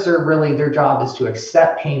servicer, really, their job is to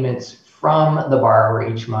accept payments from the borrower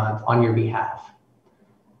each month on your behalf.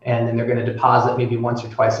 And then they're going to deposit maybe once or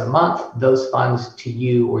twice a month those funds to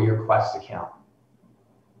you or your Quest account.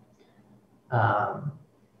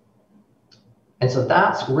 And so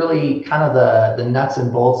that's really kind of the nuts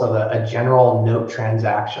and bolts of a general note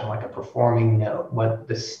transaction, like a performing note, what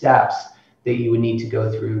the steps that you would need to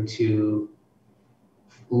go through to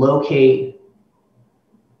locate,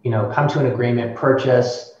 come to an agreement,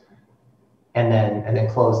 purchase, and then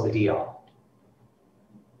close the deal.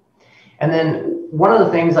 And then one of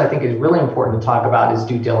the things I think is really important to talk about is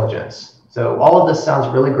due diligence. So all of this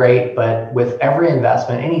sounds really great, but with every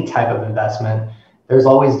investment, any type of investment, there's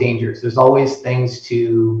always dangers. There's always things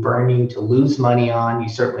to burn you, to lose money on. You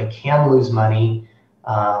certainly can lose money.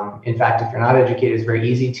 In fact, if you're not educated, it's very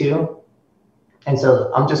easy to. And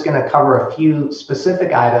so I'm just going to cover a few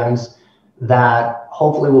specific items that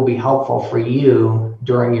hopefully will be helpful for you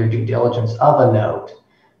during your due diligence of a note.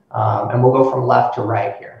 And we'll go from left to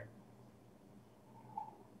right here.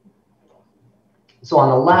 So on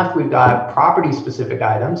the left, we've got property-specific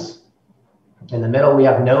items. In the middle, we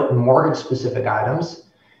have note and mortgage-specific items.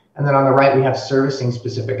 And then on the right, we have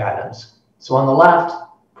servicing-specific items. So on the left,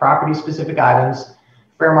 property-specific items,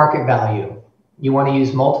 fair market value. You want to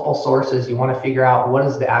use multiple sources. You want to figure out what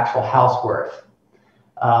is the actual house worth.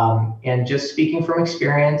 And just speaking from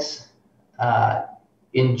experience,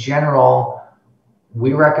 in general,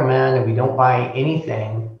 we recommend that we don't buy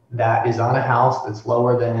anything that is on a house that's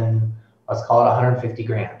lower than, let's call it 150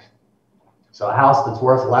 grand. So a house that's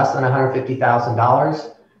worth less than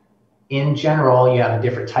 $150,000, in general, you have a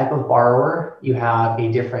different type of borrower, you have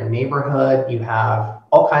a different neighborhood, you have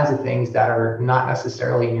all kinds of things that are not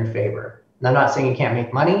necessarily in your favor. And I'm not saying you can't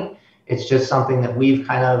make money. It's just something that we've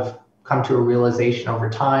kind of come to a realization over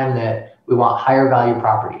time that we want higher value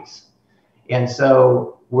properties. And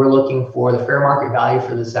so we're looking for the fair market value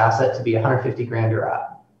for this asset to be 150 grand or up.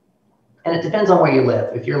 And it depends on where you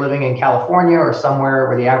live. If you're living in California or somewhere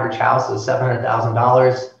where the average house is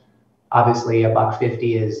 $700,000, obviously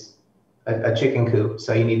 $150 is a chicken coop.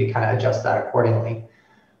 So you need to kind of adjust that accordingly.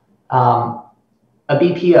 A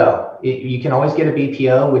BPO, you can always get a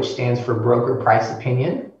BPO, which stands for broker price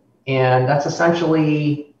opinion. And that's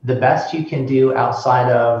essentially the best you can do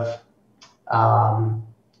outside of,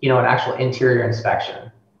 an actual interior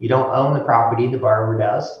inspection. You don't own the property, the borrower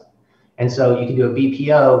does. And so you can do a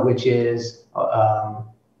BPO, which is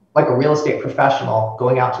like a real estate professional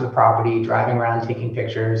going out to the property, driving around, taking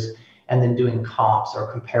pictures, and then doing comps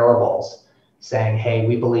or comparables, saying, hey,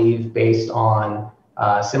 we believe based on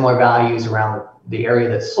similar values around the area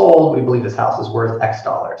that's sold, we believe this house is worth X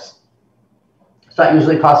dollars. So that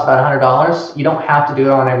usually costs about $100. You don't have to do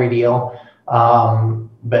it on every deal,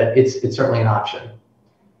 but it's certainly an option.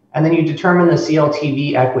 And then you determine the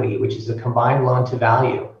CLTV equity, which is a combined loan to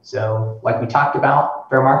value. So like we talked about,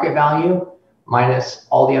 fair market value minus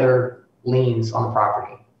all the other liens on the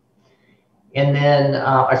property. And then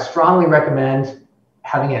I strongly recommend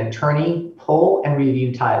having an attorney pull and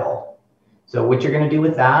review title. So what you're going to do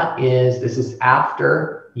with that is, this is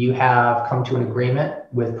after you have come to an agreement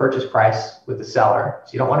with purchase price with the seller.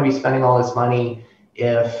 So you don't want to be spending all this money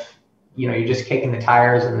if you're just kicking the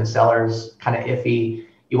tires and the seller's kind of iffy.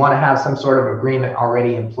 You want to have some sort of agreement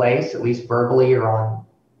already in place, at least verbally or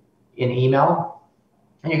in email.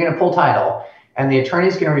 And you're going to pull title. And the attorney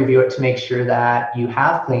is going to review it to make sure that you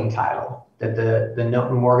have clean title, that the note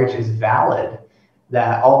and mortgage is valid,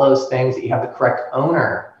 that all those things, that you have the correct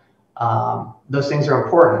owner, those things are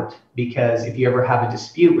important because if you ever have a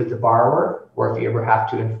dispute with the borrower, or if you ever have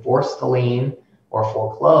to enforce the lien or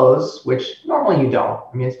foreclose, which normally you don't.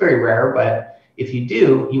 I mean, it's very rare, but if you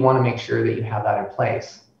do, you want to make sure that you have that in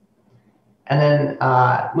place. And then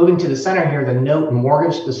moving to the center here, the note and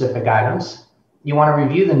mortgage specific items. You want to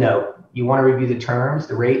review the note. You want to review the terms,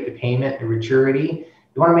 the rate, the payment, the maturity.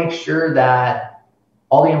 You want to make sure that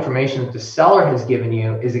all the information that the seller has given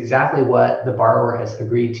you is exactly what the borrower has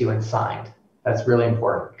agreed to and signed. That's really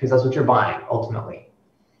important because that's what you're buying ultimately.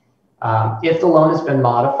 If the loan has been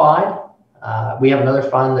modified, we have another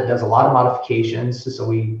fund that does a lot of modifications, so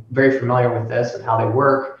we're very familiar with this and how they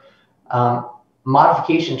work.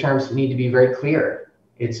 Modification terms need to be very clear.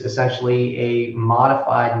 It's essentially a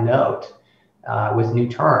modified note with new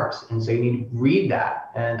terms. And so you need to read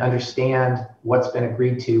that and understand what's been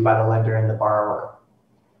agreed to by the lender and the borrower.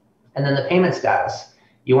 And then the payment status.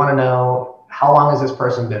 You want to know how long has this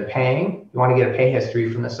person been paying? You want to get a pay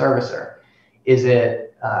history from the servicer. Is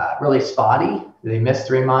it really spotty? Do they miss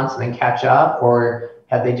 3 months and then catch up? Or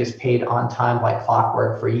have they just paid on time like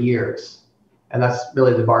clockwork for years? And that's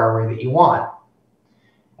really the borrower that you want.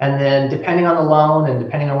 And then depending on the loan and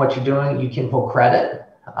depending on what you're doing, you can pull credit.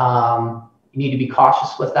 You need to be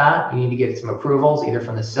cautious with that. You need to get some approvals either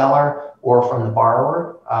from the seller or from the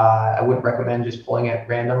borrower. I wouldn't recommend just pulling it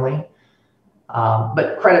randomly.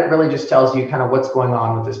 But credit really just tells you kind of what's going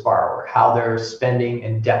on with this borrower, how their spending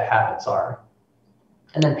and debt habits are.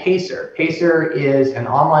 And then Pacer. Pacer is an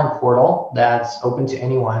online portal that's open to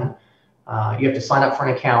anyone. You have to sign up for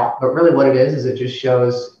an account, but really what it is it just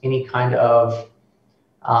shows any kind of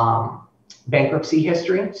bankruptcy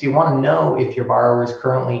history. So you want to know if your borrower is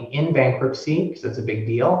currently in bankruptcy, because that's a big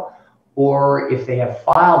deal, or if they have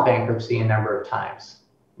filed bankruptcy a number of times.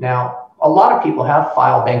 Now, a lot of people have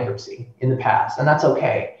filed bankruptcy in the past, and that's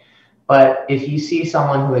okay. But if you see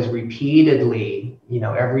someone who has repeatedly,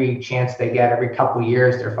 every chance they get, every couple of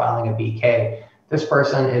years, they're filing a BK, this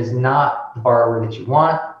person is not the borrower that you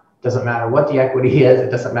want. Doesn't matter what the equity is. It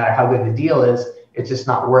doesn't matter how good the deal is. It's just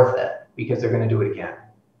not worth it because they're going to do it again.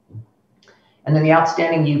 And then the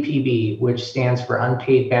outstanding UPB, which stands for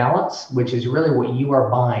unpaid balance, which is really what you are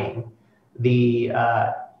buying. The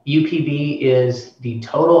UPB is the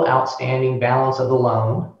total outstanding balance of the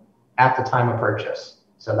loan at the time of purchase.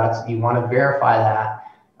 So you want to verify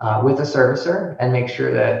that with the servicer and make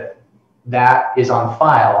sure that that is on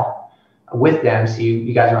file with them so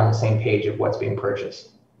you guys are on the same page of what's being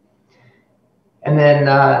purchased. And then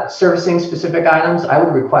servicing specific items, I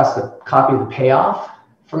would request a copy of the payoff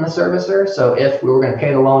from the servicer. So if we were going to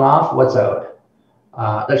pay the loan off, what's owed?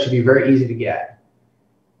 That should be very easy to get.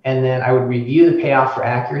 And then I would review the payoff for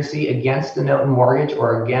accuracy against the note and mortgage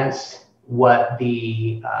or against what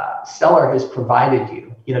the seller has provided you.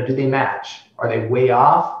 Do they match? Are they way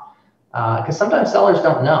off? Because sometimes sellers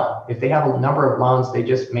don't know. If they have a number of loans, they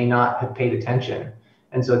just may not have paid attention.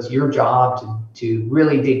 And so it's your job to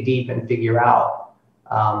really dig deep and figure out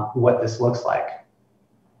what this looks like.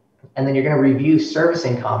 And then you're going to review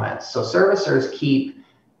servicing comments. So servicers keep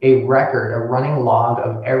a record, a running log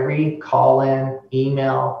of every call-in,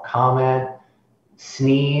 email, comment,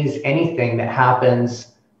 sneeze, anything that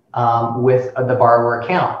happens with the borrower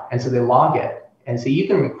account. And so they log it. And so you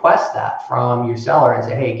can request that from your seller and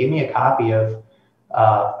say, hey, give me a copy of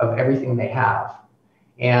everything they have.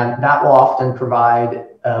 And that will often provide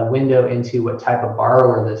a window into what type of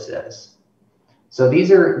borrower this is. So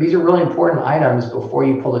these are really important items before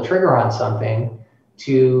you pull the trigger on something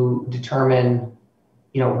to determine,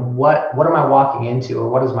 what am I walking into or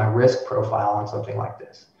what is my risk profile on something like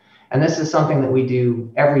this. And this is something that we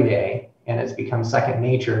do every day and it's become second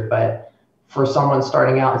nature. But for someone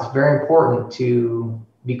starting out, it's very important to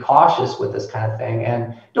be cautious with this kind of thing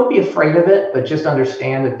and don't be afraid of it, but just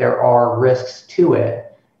understand that there are risks to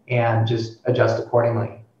it and just adjust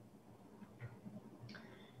accordingly.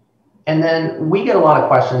 And then we get a lot of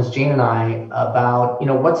questions, Jane and I, about,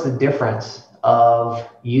 what's the difference of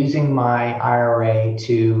using my IRA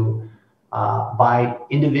to buy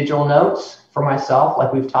individual notes for myself,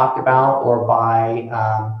 like we've talked about, or buy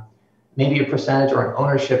maybe a percentage or an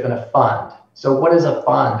ownership in a fund. So what is a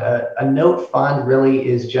fund? A note fund really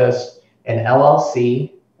is just an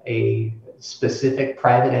LLC, a specific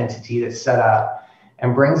private entity that's set up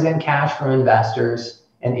and brings in cash from investors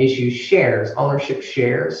and issues shares, ownership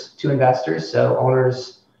shares to investors. So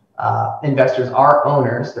investors are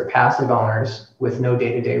owners, they're passive owners with no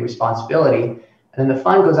day-to-day responsibility. And then the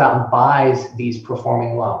fund goes out and buys these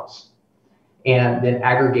performing loans and then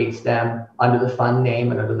aggregates them under the fund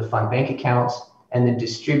name and under the fund bank accounts and then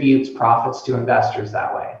distributes profits to investors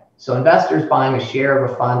that way. So investors buying a share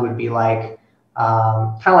of a fund would be like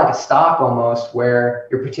kind of like a stock almost, where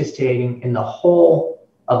you're participating in the whole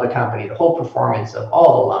of the company, the whole performance of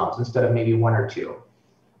all the loans instead of maybe one or two.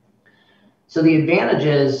 So the advantage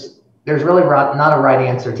is there's really not a right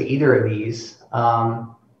answer to either of these.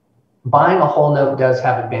 Buying a whole note does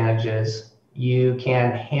have advantages. You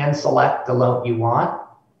can hand select the loan you want.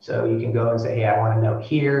 So you can go and say, hey, I want a note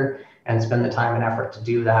here, and spend the time and effort to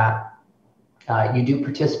do that. You do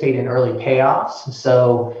participate in early payoffs.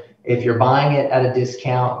 So if you're buying it at a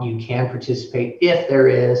discount, you can participate if there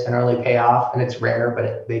is an early payoff, and it's rare,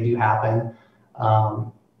 but they do happen.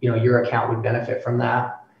 Your account would benefit from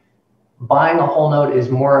that. Buying a whole note is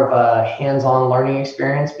more of a hands-on learning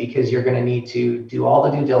experience because you're going to need to do all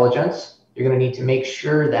the due diligence. You're going to need to make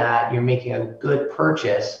sure that you're making a good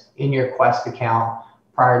purchase in your Quest account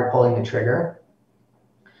prior to pulling the trigger.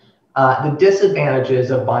 The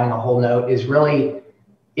disadvantages of buying a whole note is really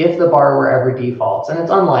if the borrower ever defaults, and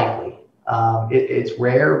it's unlikely. It's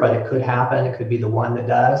rare, but it could happen. It could be the one that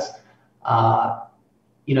does.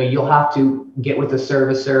 You'll have to get with the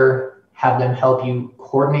servicer, have them help you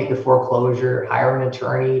coordinate the foreclosure, hire an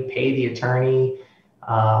attorney, pay the attorney.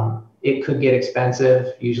 It could get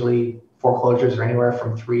expensive. Usually foreclosures are anywhere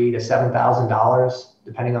from $3,000 to $7,000,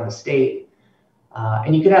 depending on the state.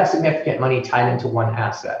 And you could have significant money tied into one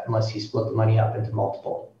asset unless you split the money up into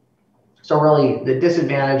multiple. So really the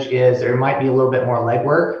disadvantage is there might be a little bit more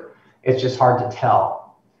legwork. It's just hard to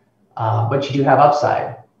tell, but you do have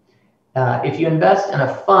upside. If you invest in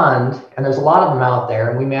a fund, and there's a lot of them out there,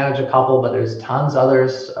 and we manage a couple, but there's tons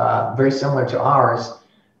others very similar to ours,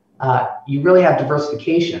 you really have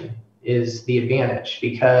diversification is the advantage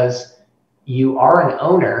because you are an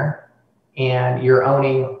owner and you're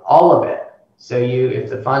owning all of it. So if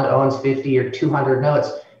the fund owns 50 or 200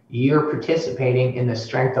 notes, you're participating in the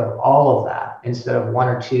strength of all of that instead of one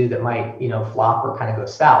or two that might flop or kind of go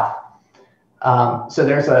south. So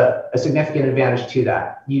there's a significant advantage to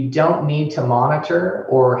that. You don't need to monitor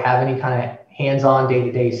or have any kind of hands-on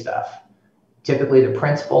day-to-day stuff. Typically the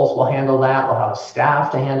principals will handle that. They'll have a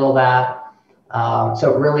staff to handle that.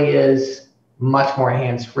 So it really is much more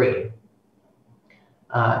hands-free.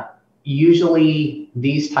 Usually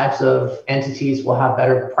these types of entities will have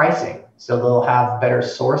better pricing. So they'll have better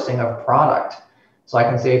sourcing of product. So I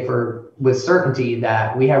can say with certainty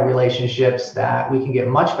that we have relationships that we can get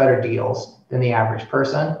much better deals than the average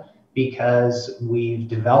person because we've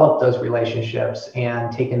developed those relationships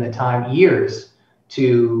and taken the time, years,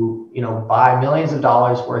 to buy millions of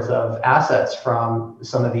dollars worth of assets from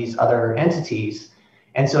some of these other entities.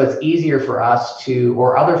 And so it's easier for us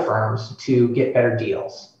or other firms to get better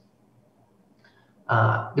deals.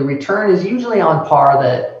 The return is usually on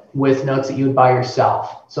par with notes that you would buy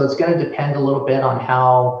yourself. So it's going to depend a little bit on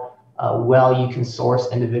how well you can source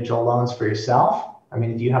individual loans for yourself. I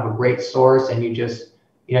mean, if you have a great source and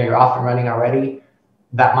you're off and running already,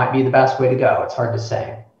 that might be the best way to go. It's hard to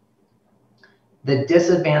say. The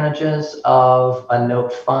disadvantages of a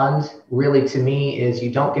note fund really to me is you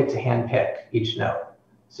don't get to handpick each note.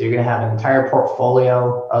 So you're going to have an entire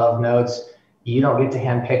portfolio of notes. You don't get to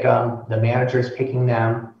handpick them. The manager's picking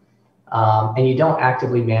them. And you don't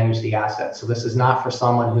actively manage the assets. So this is not for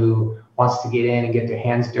someone who wants to get in and get their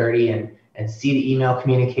hands dirty and see the email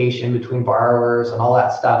communication between borrowers and all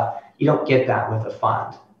that stuff. You don't get that with a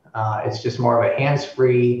fund. It's just more of a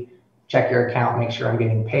hands-free, check your account, make sure I'm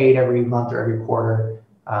getting paid every month or every quarter,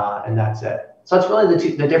 and that's it. So it's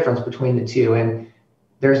really the difference between the two. And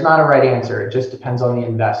there's not a right answer. It just depends on the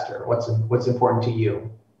investor, what's important to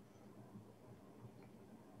you.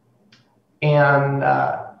 And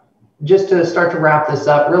just to start to wrap this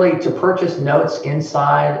up, really to purchase notes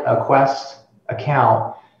inside a Quest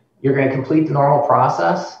account, you're going to complete the normal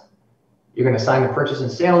process. You're going to sign the purchase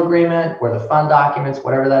and sale agreement or the fund documents,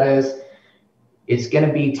 whatever that is. It's going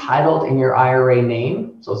to be titled in your IRA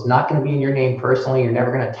name. So it's not going to be in your name personally. You're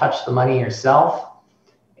never going to touch the money yourself.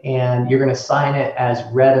 And you're going to sign it as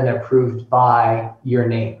read and approved by your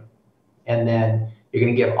name. And then you're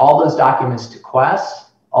going to give all those documents to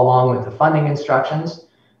Quest along with the funding instructions.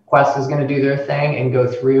 Quest is going to do their thing and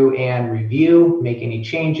go through and review, make any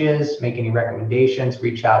changes, make any recommendations,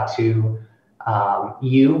 reach out to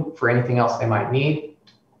you for anything else they might need.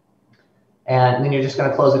 And then you're just going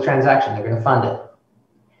to close the transaction. They're going to fund it.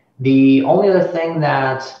 The only other thing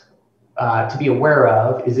that to be aware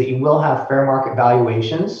of is that you will have fair market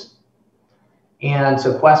valuations. And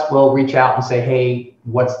so Quest will reach out and say, hey,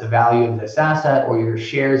 what's the value of this asset or your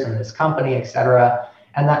shares in this company, et cetera.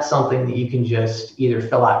 And that's something that you can just either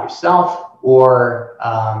fill out yourself or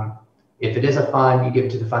if it is a fund, you give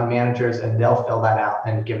it to the fund managers and they'll fill that out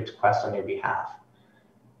and give it to Quest on your behalf.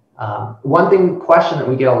 One question that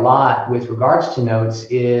we get a lot with regards to notes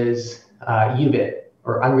is UBIT,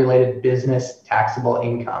 or unrelated business taxable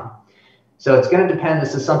income. So it's going to depend.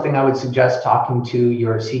 This is something I would suggest talking to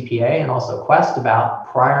your CPA and also Quest about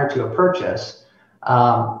prior to a purchase.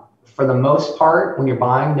 For the most part, when you're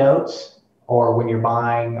buying notes or when you're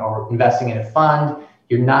buying or investing in a fund,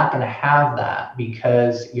 you're not going to have that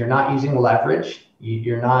because you're not using leverage.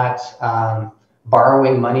 You're not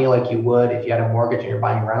borrowing money like you would if you had a mortgage and you're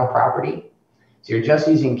buying rental property. So you're just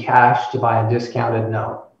using cash to buy a discounted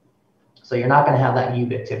note. So you're not going to have that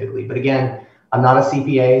UBIT typically. But again, I'm not a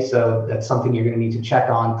CPA, so that's something you're going to need to check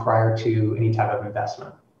on prior to any type of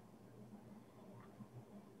investment.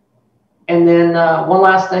 And then one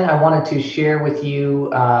last thing, I wanted to share with you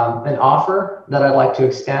an offer that I'd like to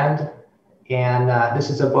extend. And this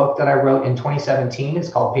is a book that I wrote in 2017. It's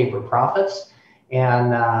called Paper Profits.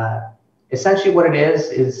 And essentially what it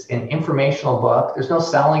is an informational book. There's no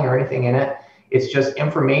selling or anything in it. It's just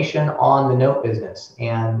information on the note business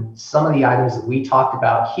and some of the items that we talked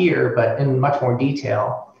about here, but in much more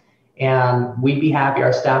detail. And we'd be happy,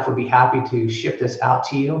 our staff would be happy to ship this out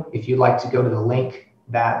to you. If you'd like to go to the link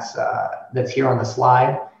that's here on the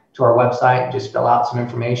slide to our website, just fill out some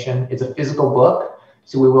information. It's a physical book,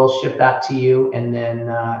 so we will ship that to you. And then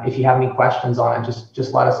if you have any questions on it,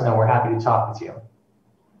 just let us know. We're happy to talk with you.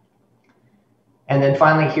 And then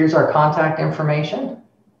finally, here's our contact information.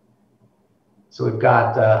 So we've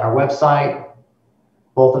got our website,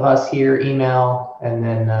 both of us here, email, and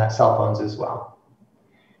then cell phones as well.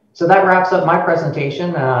 So that wraps up my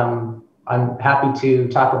presentation. I'm happy to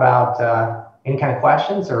talk about any kind of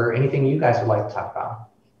questions or anything you guys would like to talk about.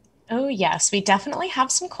 Oh, yes, we definitely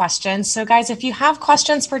have some questions. So guys, if you have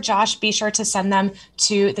questions for Josh, be sure to send them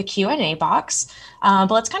to the Q&A box.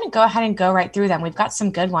 But let's kind of go ahead and go right through them. We've got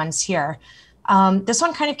some good ones here. This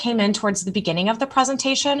one kind of came in towards the beginning of the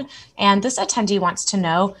presentation, and this attendee wants to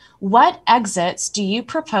know, what exits do you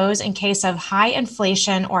propose in case of high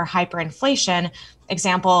inflation or hyperinflation?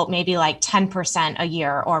 Example, maybe like 10% a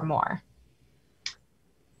year or more.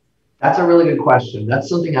 That's a really good question. That's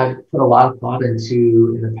something I've put a lot of thought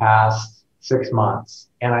into in the past 6 months.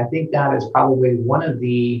 And I think that is probably one of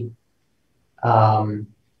the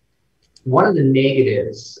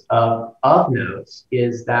negatives of notes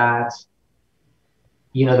is that,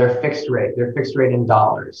 you know, they're fixed rate in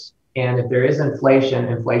dollars. And if there is inflation,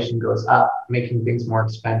 inflation goes up, making things more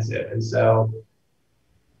expensive. And so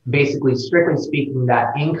basically, strictly speaking,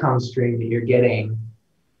 that income stream that you're getting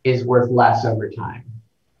is worth less over time.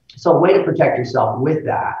 So a way to protect yourself with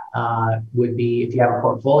that would be, if you have a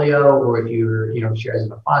portfolio or if you're, shares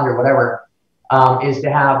in a fund or whatever, is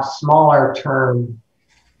to have smaller term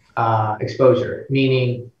exposure,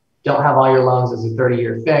 meaning don't have all your loans as a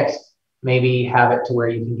 30-year fixed. Maybe have it to where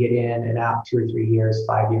you can get in and out 2 or 3 years,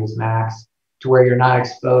 5 years max, to where you're not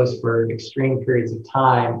exposed for extreme periods of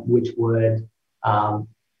time, which would, have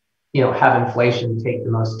inflation take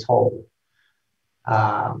the most toll.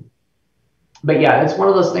 But yeah, it's one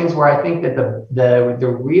of those things where I think that the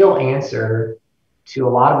real answer to a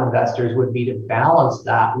lot of investors would be to balance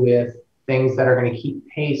that with things that are going to keep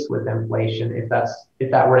pace with inflation if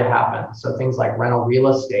that were to happen. So things like rental real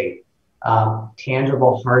estate,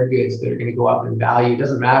 tangible hard goods that are going to go up in value. It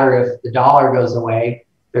doesn't matter if the dollar goes away,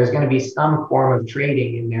 there's going to be some form of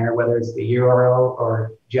trading in there, whether it's the euro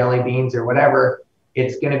or jelly beans or whatever.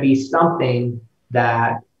 It's going to be something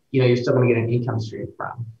that, you're still going to get an income stream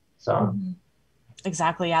from. So. Mm-hmm.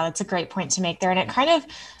 Exactly. Yeah, that's a great point to make there. And it kind of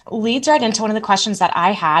leads right into one of the questions that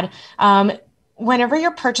I had. Whenever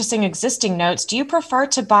you're purchasing existing notes, do you prefer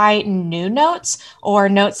to buy new notes or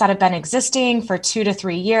notes that have been existing for 2 to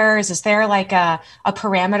 3 years? Is there like a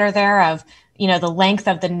parameter there of, the length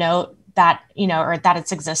of the note that, or that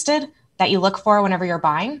it's existed that you look for whenever you're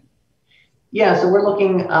buying? Yeah. So we're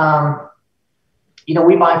looking,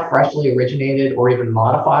 we buy freshly originated or even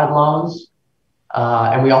modified loans.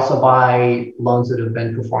 And we also buy loans that have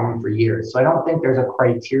been performing for years. So I don't think there's a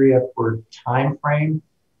criteria for time frame.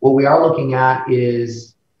 What we are looking at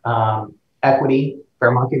is equity,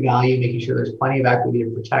 fair market value, making sure there's plenty of equity to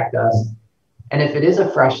protect us. And if it is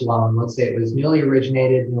a fresh loan, let's say it was newly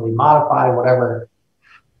originated, newly modified, whatever,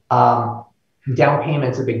 down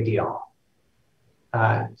payment's a big deal.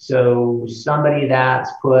 So somebody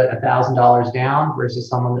that's put $1,000 down versus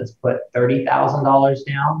someone that's put $30,000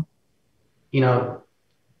 down,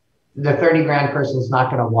 the 30 grand person is not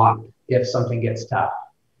going to walk if something gets tough.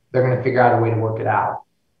 They're going to figure out a way to work it out.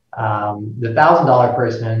 The $1,000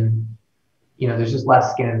 person, there's just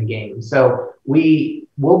less skin in the game. So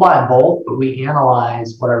we'll buy both, but we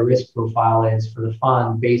analyze what our risk profile is for the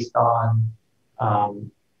fund based on,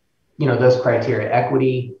 those criteria: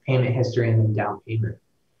 equity, payment history, and then down payment.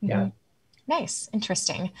 Yeah. Nice.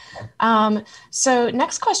 Interesting. So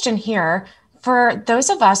next question here. For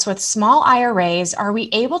those of us with small IRAs, are we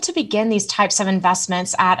able to begin these types of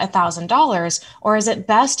investments at $1,000, or is it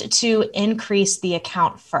best to increase the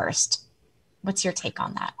account first? What's your take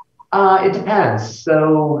on that? It depends.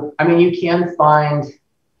 So, I mean, you can find,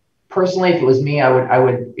 personally, if it was me, I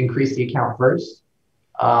would increase the account first.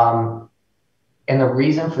 And the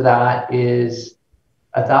reason for that is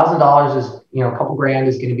 $1,000 is, a couple grand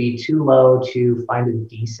is going to be too low to find a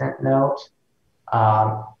decent note.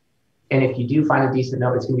 And if you do find a decent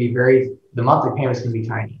note, it's going to be the monthly payment is going to be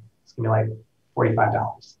tiny. It's going to be like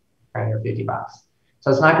 $45, right, or $50.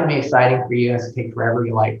 So it's not going to be exciting for you. It's going to take forever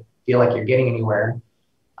to feel like you're getting anywhere.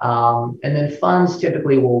 And then funds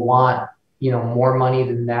typically will want, more money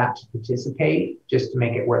than that to participate, just to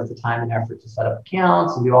make it worth the time and effort to set up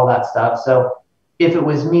accounts and do all that stuff. So if it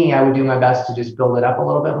was me, I would do my best to just build it up a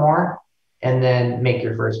little bit more and then make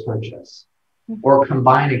your first purchase, or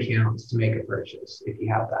combine accounts to make a purchase if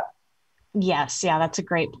you have that. Yes. Yeah, that's a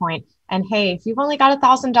great point. And hey, if you've only got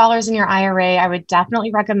 $1,000 in your IRA, I would definitely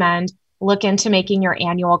recommend look into making your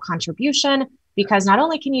annual contribution, because not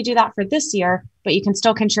only can you do that for this year, but you can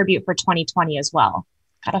still contribute for 2020 as well.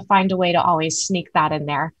 Got to find a way to always sneak that in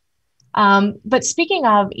there. But speaking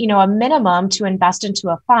of, a minimum to invest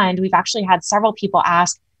into a fund, we've actually had several people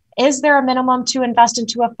ask, is there a minimum to invest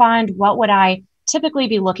into a fund? What would I typically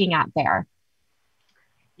be looking at there?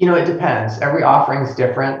 It depends. Every offering is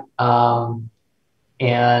different, and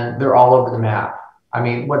they're all over the map. I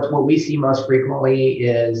mean, what we see most frequently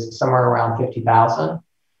is somewhere around 50,000.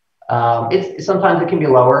 Sometimes it can be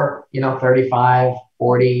lower, 35,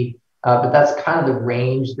 40, but that's kind of the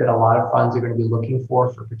range that a lot of funds are going to be looking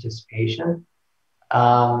for participation.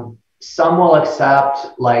 Some will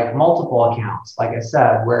accept like multiple accounts, like I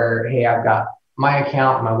said, where, hey, I've got my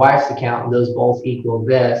account, my wife's account, and those both equal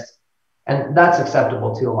this. And that's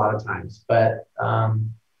acceptable too a lot of times. But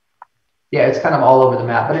yeah, it's kind of all over the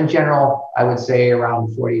map. But in general, I would say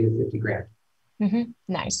around 40 to 50 grand.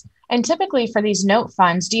 Nice. And typically for these note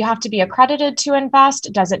funds, do you have to be accredited to invest?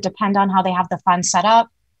 Does it depend on how they have the fund set up?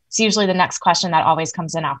 It's usually the next question that always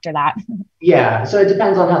comes in after that. Yeah. So it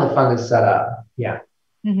depends on how the fund is set up. Yeah.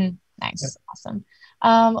 Nice. Yep. Awesome.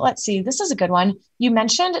 Let's see. This is a good one. You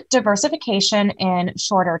mentioned diversification in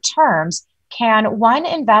shorter terms. Can one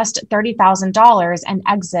invest $30,000 and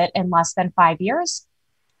exit in less than 5 years?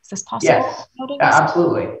 Is this possible? Yes,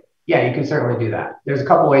 absolutely. Yeah, you can certainly do that. There's a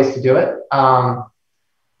couple ways to do it. So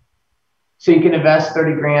you can invest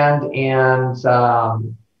 30 grand and,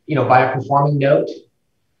 buy a performing note,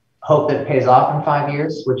 hope that it pays off in 5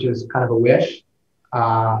 years, which is kind of a wish.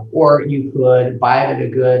 Or you could buy it at a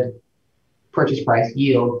good purchase price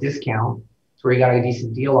yield discount, so where you got a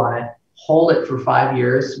decent deal on it, hold it for 5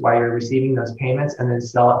 years while you're receiving those payments, and then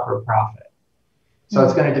sell it for a profit. So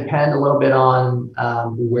it's going to depend a little bit on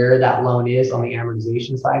where that loan is on the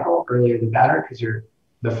amortization cycle. Earlier the better, because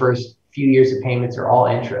the first few years of payments are all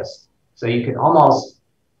interest. So you can almost,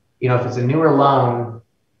 if it's a newer loan,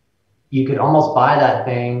 you could almost buy that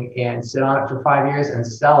thing and sit on it for 5 years and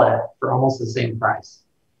sell it for almost the same price,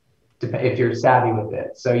 if you're savvy with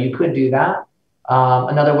it. So you could do that.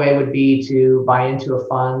 Another way would be to buy into a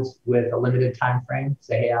fund with a limited time frame.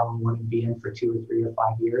 Say, hey, I want to be in for 2 or 3 or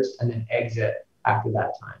 5 years, and then exit after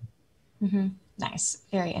that time. Nice.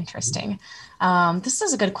 Very interesting. This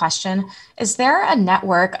is a good question. Is there a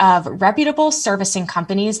network of reputable servicing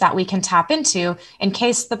companies that we can tap into in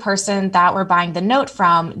case the person that we're buying the note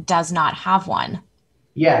from does not have one?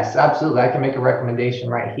 Yes, absolutely. I can make a recommendation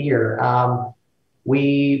right here.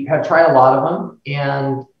 We have tried a lot of them,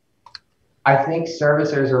 and I think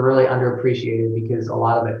servicers are really underappreciated because a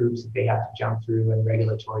lot of the hoops that they have to jump through and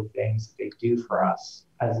regulatory things that they do for us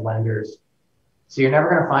as lenders. So you're never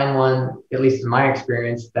going to find one, at least in my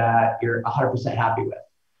experience, that you're 100% happy with.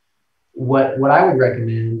 What I would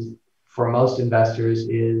recommend for most investors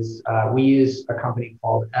is we use a company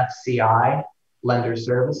called FCI Lender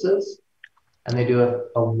Services, and they do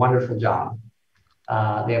a wonderful job.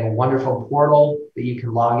 They have a wonderful portal that you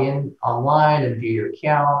can log in online and view your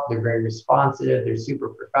account. They're very responsive. They're super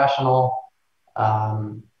professional.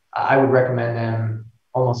 I would recommend them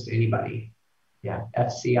almost to anybody. Yeah,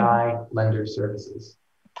 FCI Lender Services.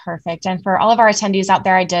 Perfect. And for all of our attendees out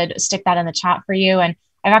there, I did stick that in the chat for you. And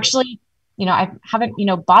I've actually, I haven't,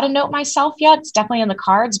 bought a note myself yet. It's definitely in the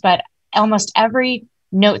cards, but almost every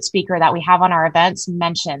note speaker that we have on our events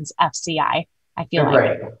mentions FCI. I feel they're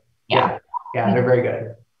like. Great. Yeah. Yeah, they're very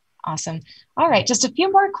good. Awesome. All right. Just a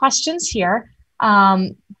few more questions here.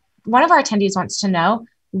 One of our attendees wants to know,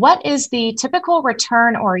 what is the typical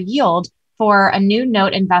return or yield for a new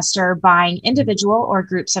note investor buying individual or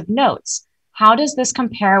groups of notes? How does this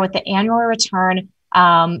compare with the annual return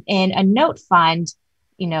in a note fund,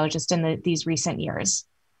 just in these recent years?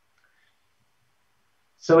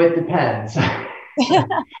 So it depends.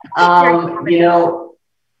 You know,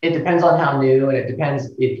 it depends on how new, and it depends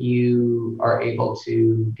if you are able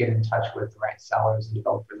to get in touch with the right sellers and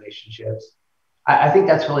develop relationships. I think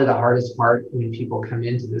that's really the hardest part when people come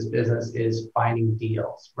into this business is finding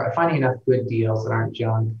deals, right? Finding enough good deals that aren't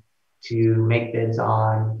junk to make bids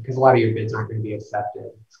on, because a lot of your bids aren't going to be accepted.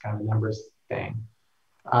 It's kind of a numbers thing.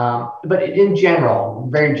 But in general,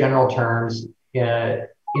 very general terms, the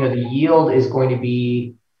yield is going to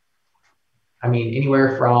be, I mean,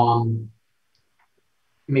 anywhere from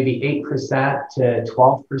maybe 8% to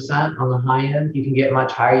 12% on the high end. You can get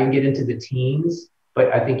much higher. You can get into the teens,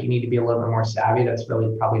 but I think you need to be a little bit more savvy. That's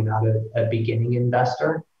really probably not a beginning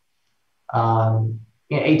investor. 8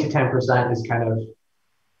 to 10% is kind of,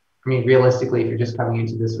 I mean, realistically, if you're just coming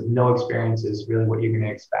into this with no experience, is really what you're going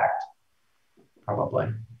to expect,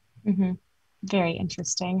 probably. Mm-hmm. Very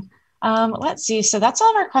interesting. Let's see. So that's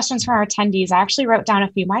all of our questions from our attendees. I actually wrote down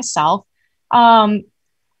a few myself.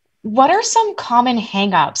 What are some common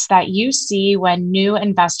hangups that you see when new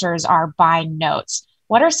investors are buying notes?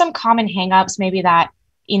 What are some common hangups maybe that,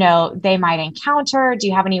 they might encounter? Do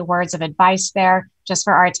you have any words of advice there just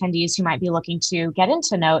for our attendees who might be looking to get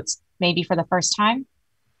into notes maybe for the first time?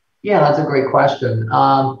 Yeah, that's a great question.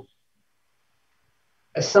 Some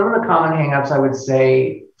of the common hangups I would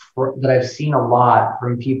say that I've seen a lot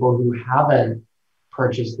from people who haven't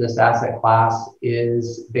purchased this asset class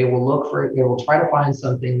is they will try to find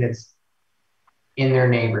something that's in their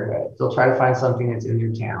neighborhood. They'll try to find something that's in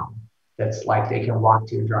their town that's like they can walk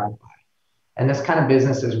to and drive by. And this kind of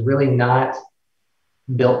business is really not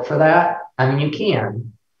built for that. I mean, you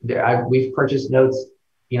can. We've purchased notes,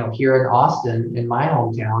 here in Austin, in my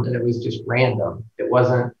hometown, and it was just random. It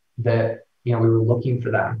wasn't that, we were looking for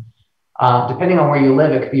them. Depending on where you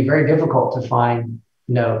live, it could be very difficult to find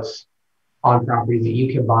notes on properties that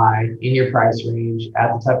you can buy in your price range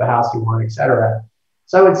at the type of house you want, et cetera.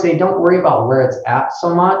 So I would say don't worry about where it's at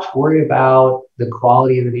so much. Worry about the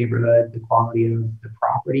quality of the neighborhood, the quality of the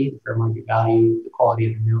property, the fair market value, the quality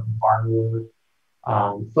of the note and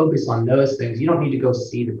borrower. Focus on those things. You don't need to go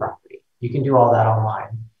see the property. You can do all that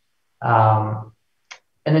online.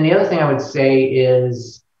 And then the other thing I would say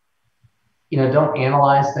is, don't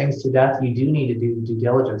analyze things to death. You do need to do due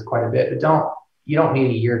diligence quite a bit, but you don't need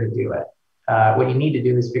a year to do it. What you need to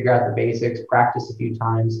do is figure out the basics, practice a few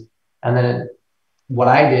times. And then what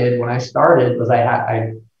I did when I started was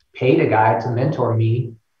I paid a guy to mentor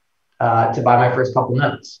me to buy my first couple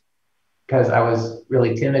notes because I was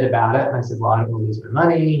really timid about it. And I said, well, I don't want to lose my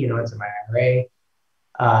money. It's in my IRA.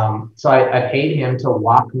 So I paid him to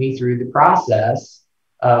walk me through the process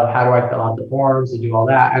of how do I fill out the forms and do all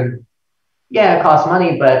that. And yeah, it costs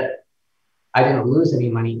money, but I didn't lose any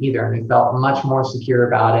money either. And I felt much more secure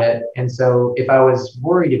about it. And so if I was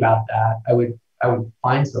worried about that, I would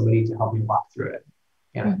find somebody to help me walk through it.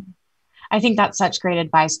 Yeah. Mm-hmm. I think that's such great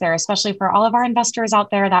advice there, especially for all of our investors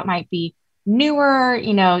out there that might be newer,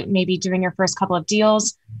 maybe doing your first couple of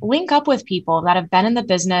deals. Link up with people that have been in the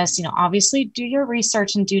business, obviously do your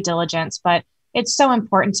research and due diligence, but it's so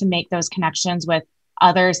important to make those connections with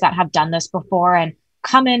others that have done this before and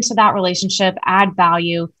come into that relationship, add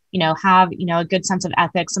value, have, a good sense of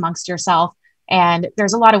ethics amongst yourself. And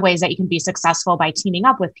there's a lot of ways that you can be successful by teaming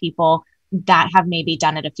up with people that have maybe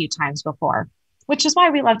done it a few times before, which is why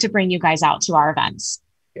we love to bring you guys out to our events.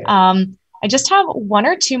 Yeah. I just have one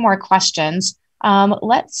or two more questions.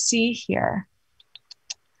 Let's see here.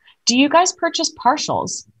 Do you guys purchase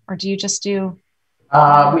partials or do you just do?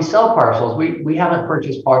 We sell partials. We haven't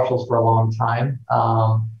purchased partials for a long time.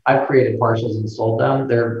 I've created partials and sold them.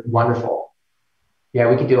 They're wonderful. Yeah,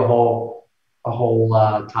 we could do a whole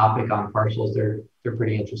topic on partials. They're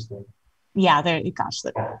pretty interesting. Yeah, that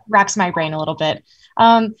racks my brain a little bit.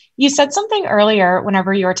 You said something earlier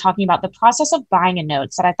whenever you were talking about the process of buying a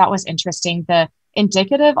note that I thought was interesting, the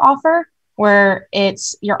indicative offer, where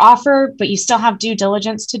it's your offer, but you still have due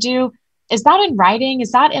diligence to do. Is that in writing?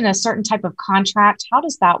 Is that in a certain type of contract? How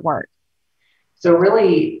does that work? So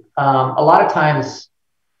really, a lot of times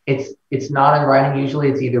it's not in writing. Usually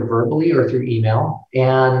it's either verbally or through email.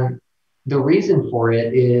 And the reason for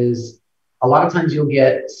it is a lot of times you'll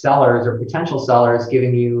get sellers or potential sellers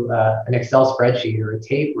giving you an Excel spreadsheet or a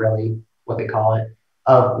tape, really, what they call it,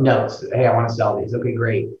 of notes. Hey, I want to sell these. Okay,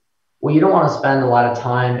 great. Well, you don't want to spend a lot of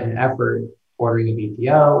time and effort ordering a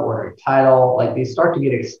BPO, ordering title. Like these start to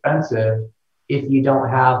get expensive if you don't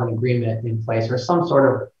have an agreement in place or some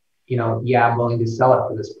sort of yeah, I'm willing to sell it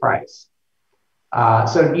for this price.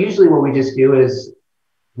 So usually what we just do is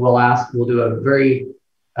we'll do a very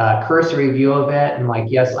cursory view of it and like,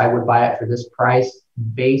 yes, I would buy it for this price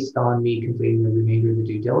based on me completing the remainder of the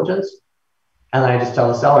due diligence. And then I just tell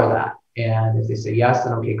the seller that. And if they say yes,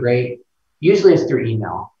 then okay, great. Usually it's through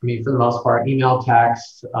email. I mean, for the most part, email,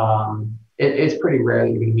 text. It's pretty rare that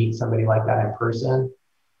you're going to meet somebody like that in person.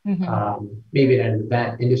 Maybe at an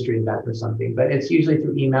event, industry event or something, but it's usually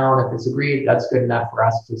through email. And if it's agreed, that's good enough for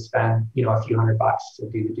us to spend, a few $100 to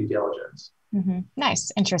do the due diligence.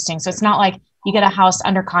 Nice. Interesting. So it's not like you get a house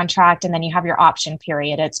under contract and then you have your option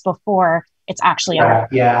period. It's before it's actually under.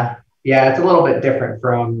 Yeah. It's a little bit different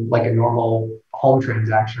from like a normal home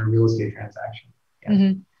transaction or real estate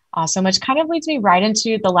transaction. Awesome. Which kind of leads me right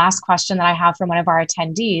into the last question that I have from one of our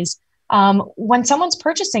attendees. When someone's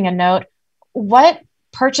purchasing a note, what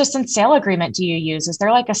purchase and sale agreement do you use? Is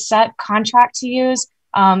there like a set contract to use?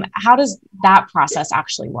 How does that process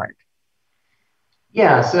actually work?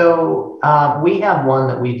 Yeah, so we have one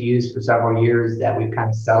that we've used for several years that we've kind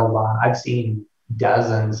of settled on. I've seen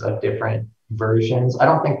dozens of different versions. I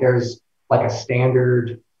don't think there's like a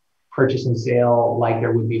standard purchase and sale like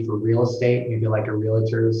there would be for real estate, maybe like a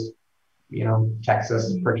realtor's,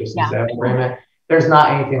 Texas purchase and sale agreement. There's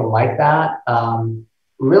not anything like that.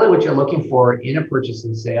 Really what you're looking for in a purchase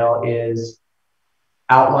and sale is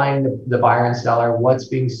outlining the buyer and seller, what's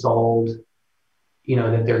being sold,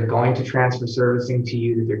 that they're going to transfer servicing to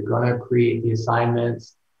you, that they're going to create the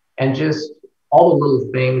assignments, and just all the little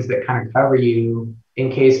things that kind of cover you in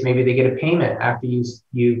case maybe they get a payment after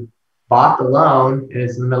you bought the loan and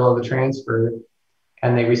it's in the middle of a transfer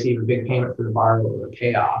and they receive a big payment for the borrower or a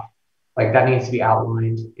payoff. Like that needs to be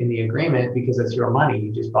outlined in the agreement because it's your money.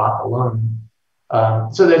 You just bought the loan.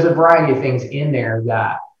 So there's a variety of things in there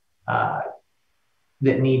that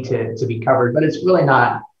need to be covered, but it's really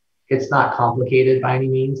not. It's not complicated by any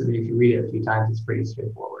means. I mean, if you read it a few times, it's pretty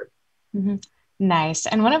straightforward. Nice.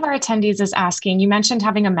 And one of our attendees is asking, you mentioned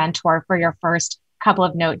having a mentor for your first couple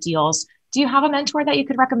of note deals. Do you have a mentor that you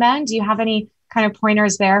could recommend? Do you have any kind of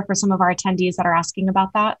pointers there for some of our attendees that are asking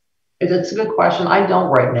about that? It's a good question. I don't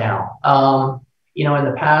right now. In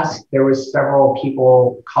the past, there was several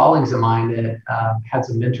people, colleagues of mine that had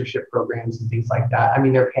some mentorship programs and things like that. I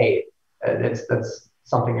mean, they're paid. That's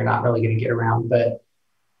something you're not really going to get around, but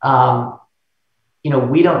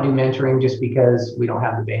we don't do mentoring just because we don't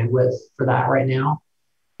have the bandwidth for that right now,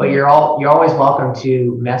 but you're always welcome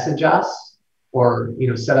to message us or,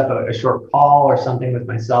 set up a short call or something with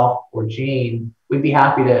myself or Jane. We'd be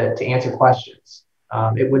happy to answer questions.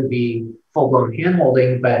 It wouldn't be full-blown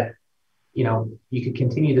hand-holding, but, you could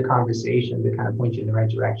continue the conversation to kind of point you in the right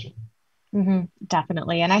direction.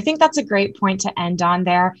 Definitely. And I think that's a great point to end on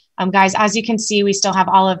there. Guys, as you can see, we still have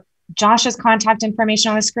all of Josh's contact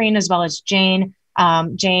information on the screen, as well as Jane.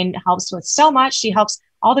 Jane helps with so much. She helps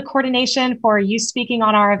all the coordination for you speaking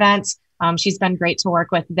on our events. She's been great to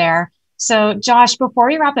work with there. So Josh, before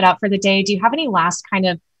we wrap it up for the day, do you have any last kind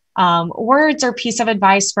of words or piece of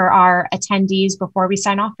advice for our attendees before we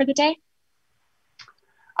sign off for the day?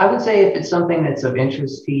 I would say if it's something that's of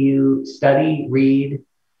interest to you, study, read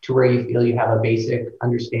to where you feel you have a basic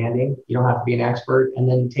understanding. You don't have to be an expert, and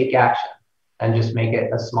then take action. And just make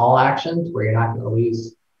it a small action where you're not going to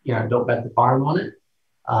lose, don't bet the farm on it,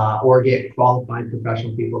 or get qualified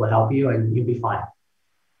professional people to help you and you'll be fine.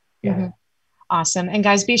 Awesome. And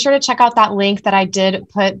guys, be sure to check out that link that I did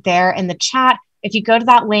put there in the chat. If you go to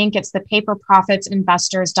that link, it's the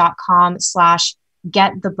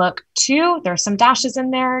paperprofitsinvestors.com/get the book 2. There's some dashes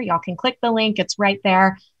in there. Y'all can click the link. It's right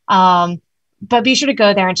there. But be sure to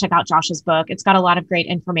go there and check out Josh's book. It's got a lot of great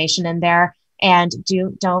information in there. And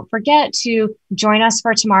don't forget to join us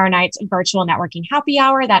for tomorrow night's virtual networking happy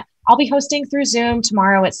hour that I'll be hosting through Zoom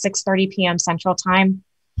tomorrow at 6:30 p.m. Central Time.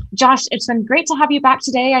 Josh, it's been great to have you back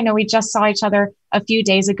today. I know we just saw each other a few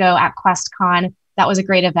days ago at QuestCon. That was a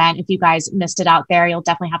great event. If you guys missed it out there, you'll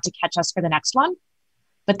definitely have to catch us for the next one.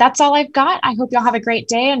 But that's all I've got. I hope y'all have a great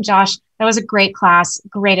day. And Josh, that was a great class,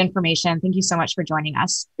 great information. Thank you so much for joining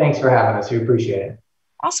us. Thanks for having us. We appreciate it.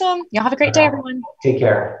 Awesome. Y'all have a great day, everyone. Take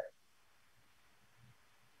care.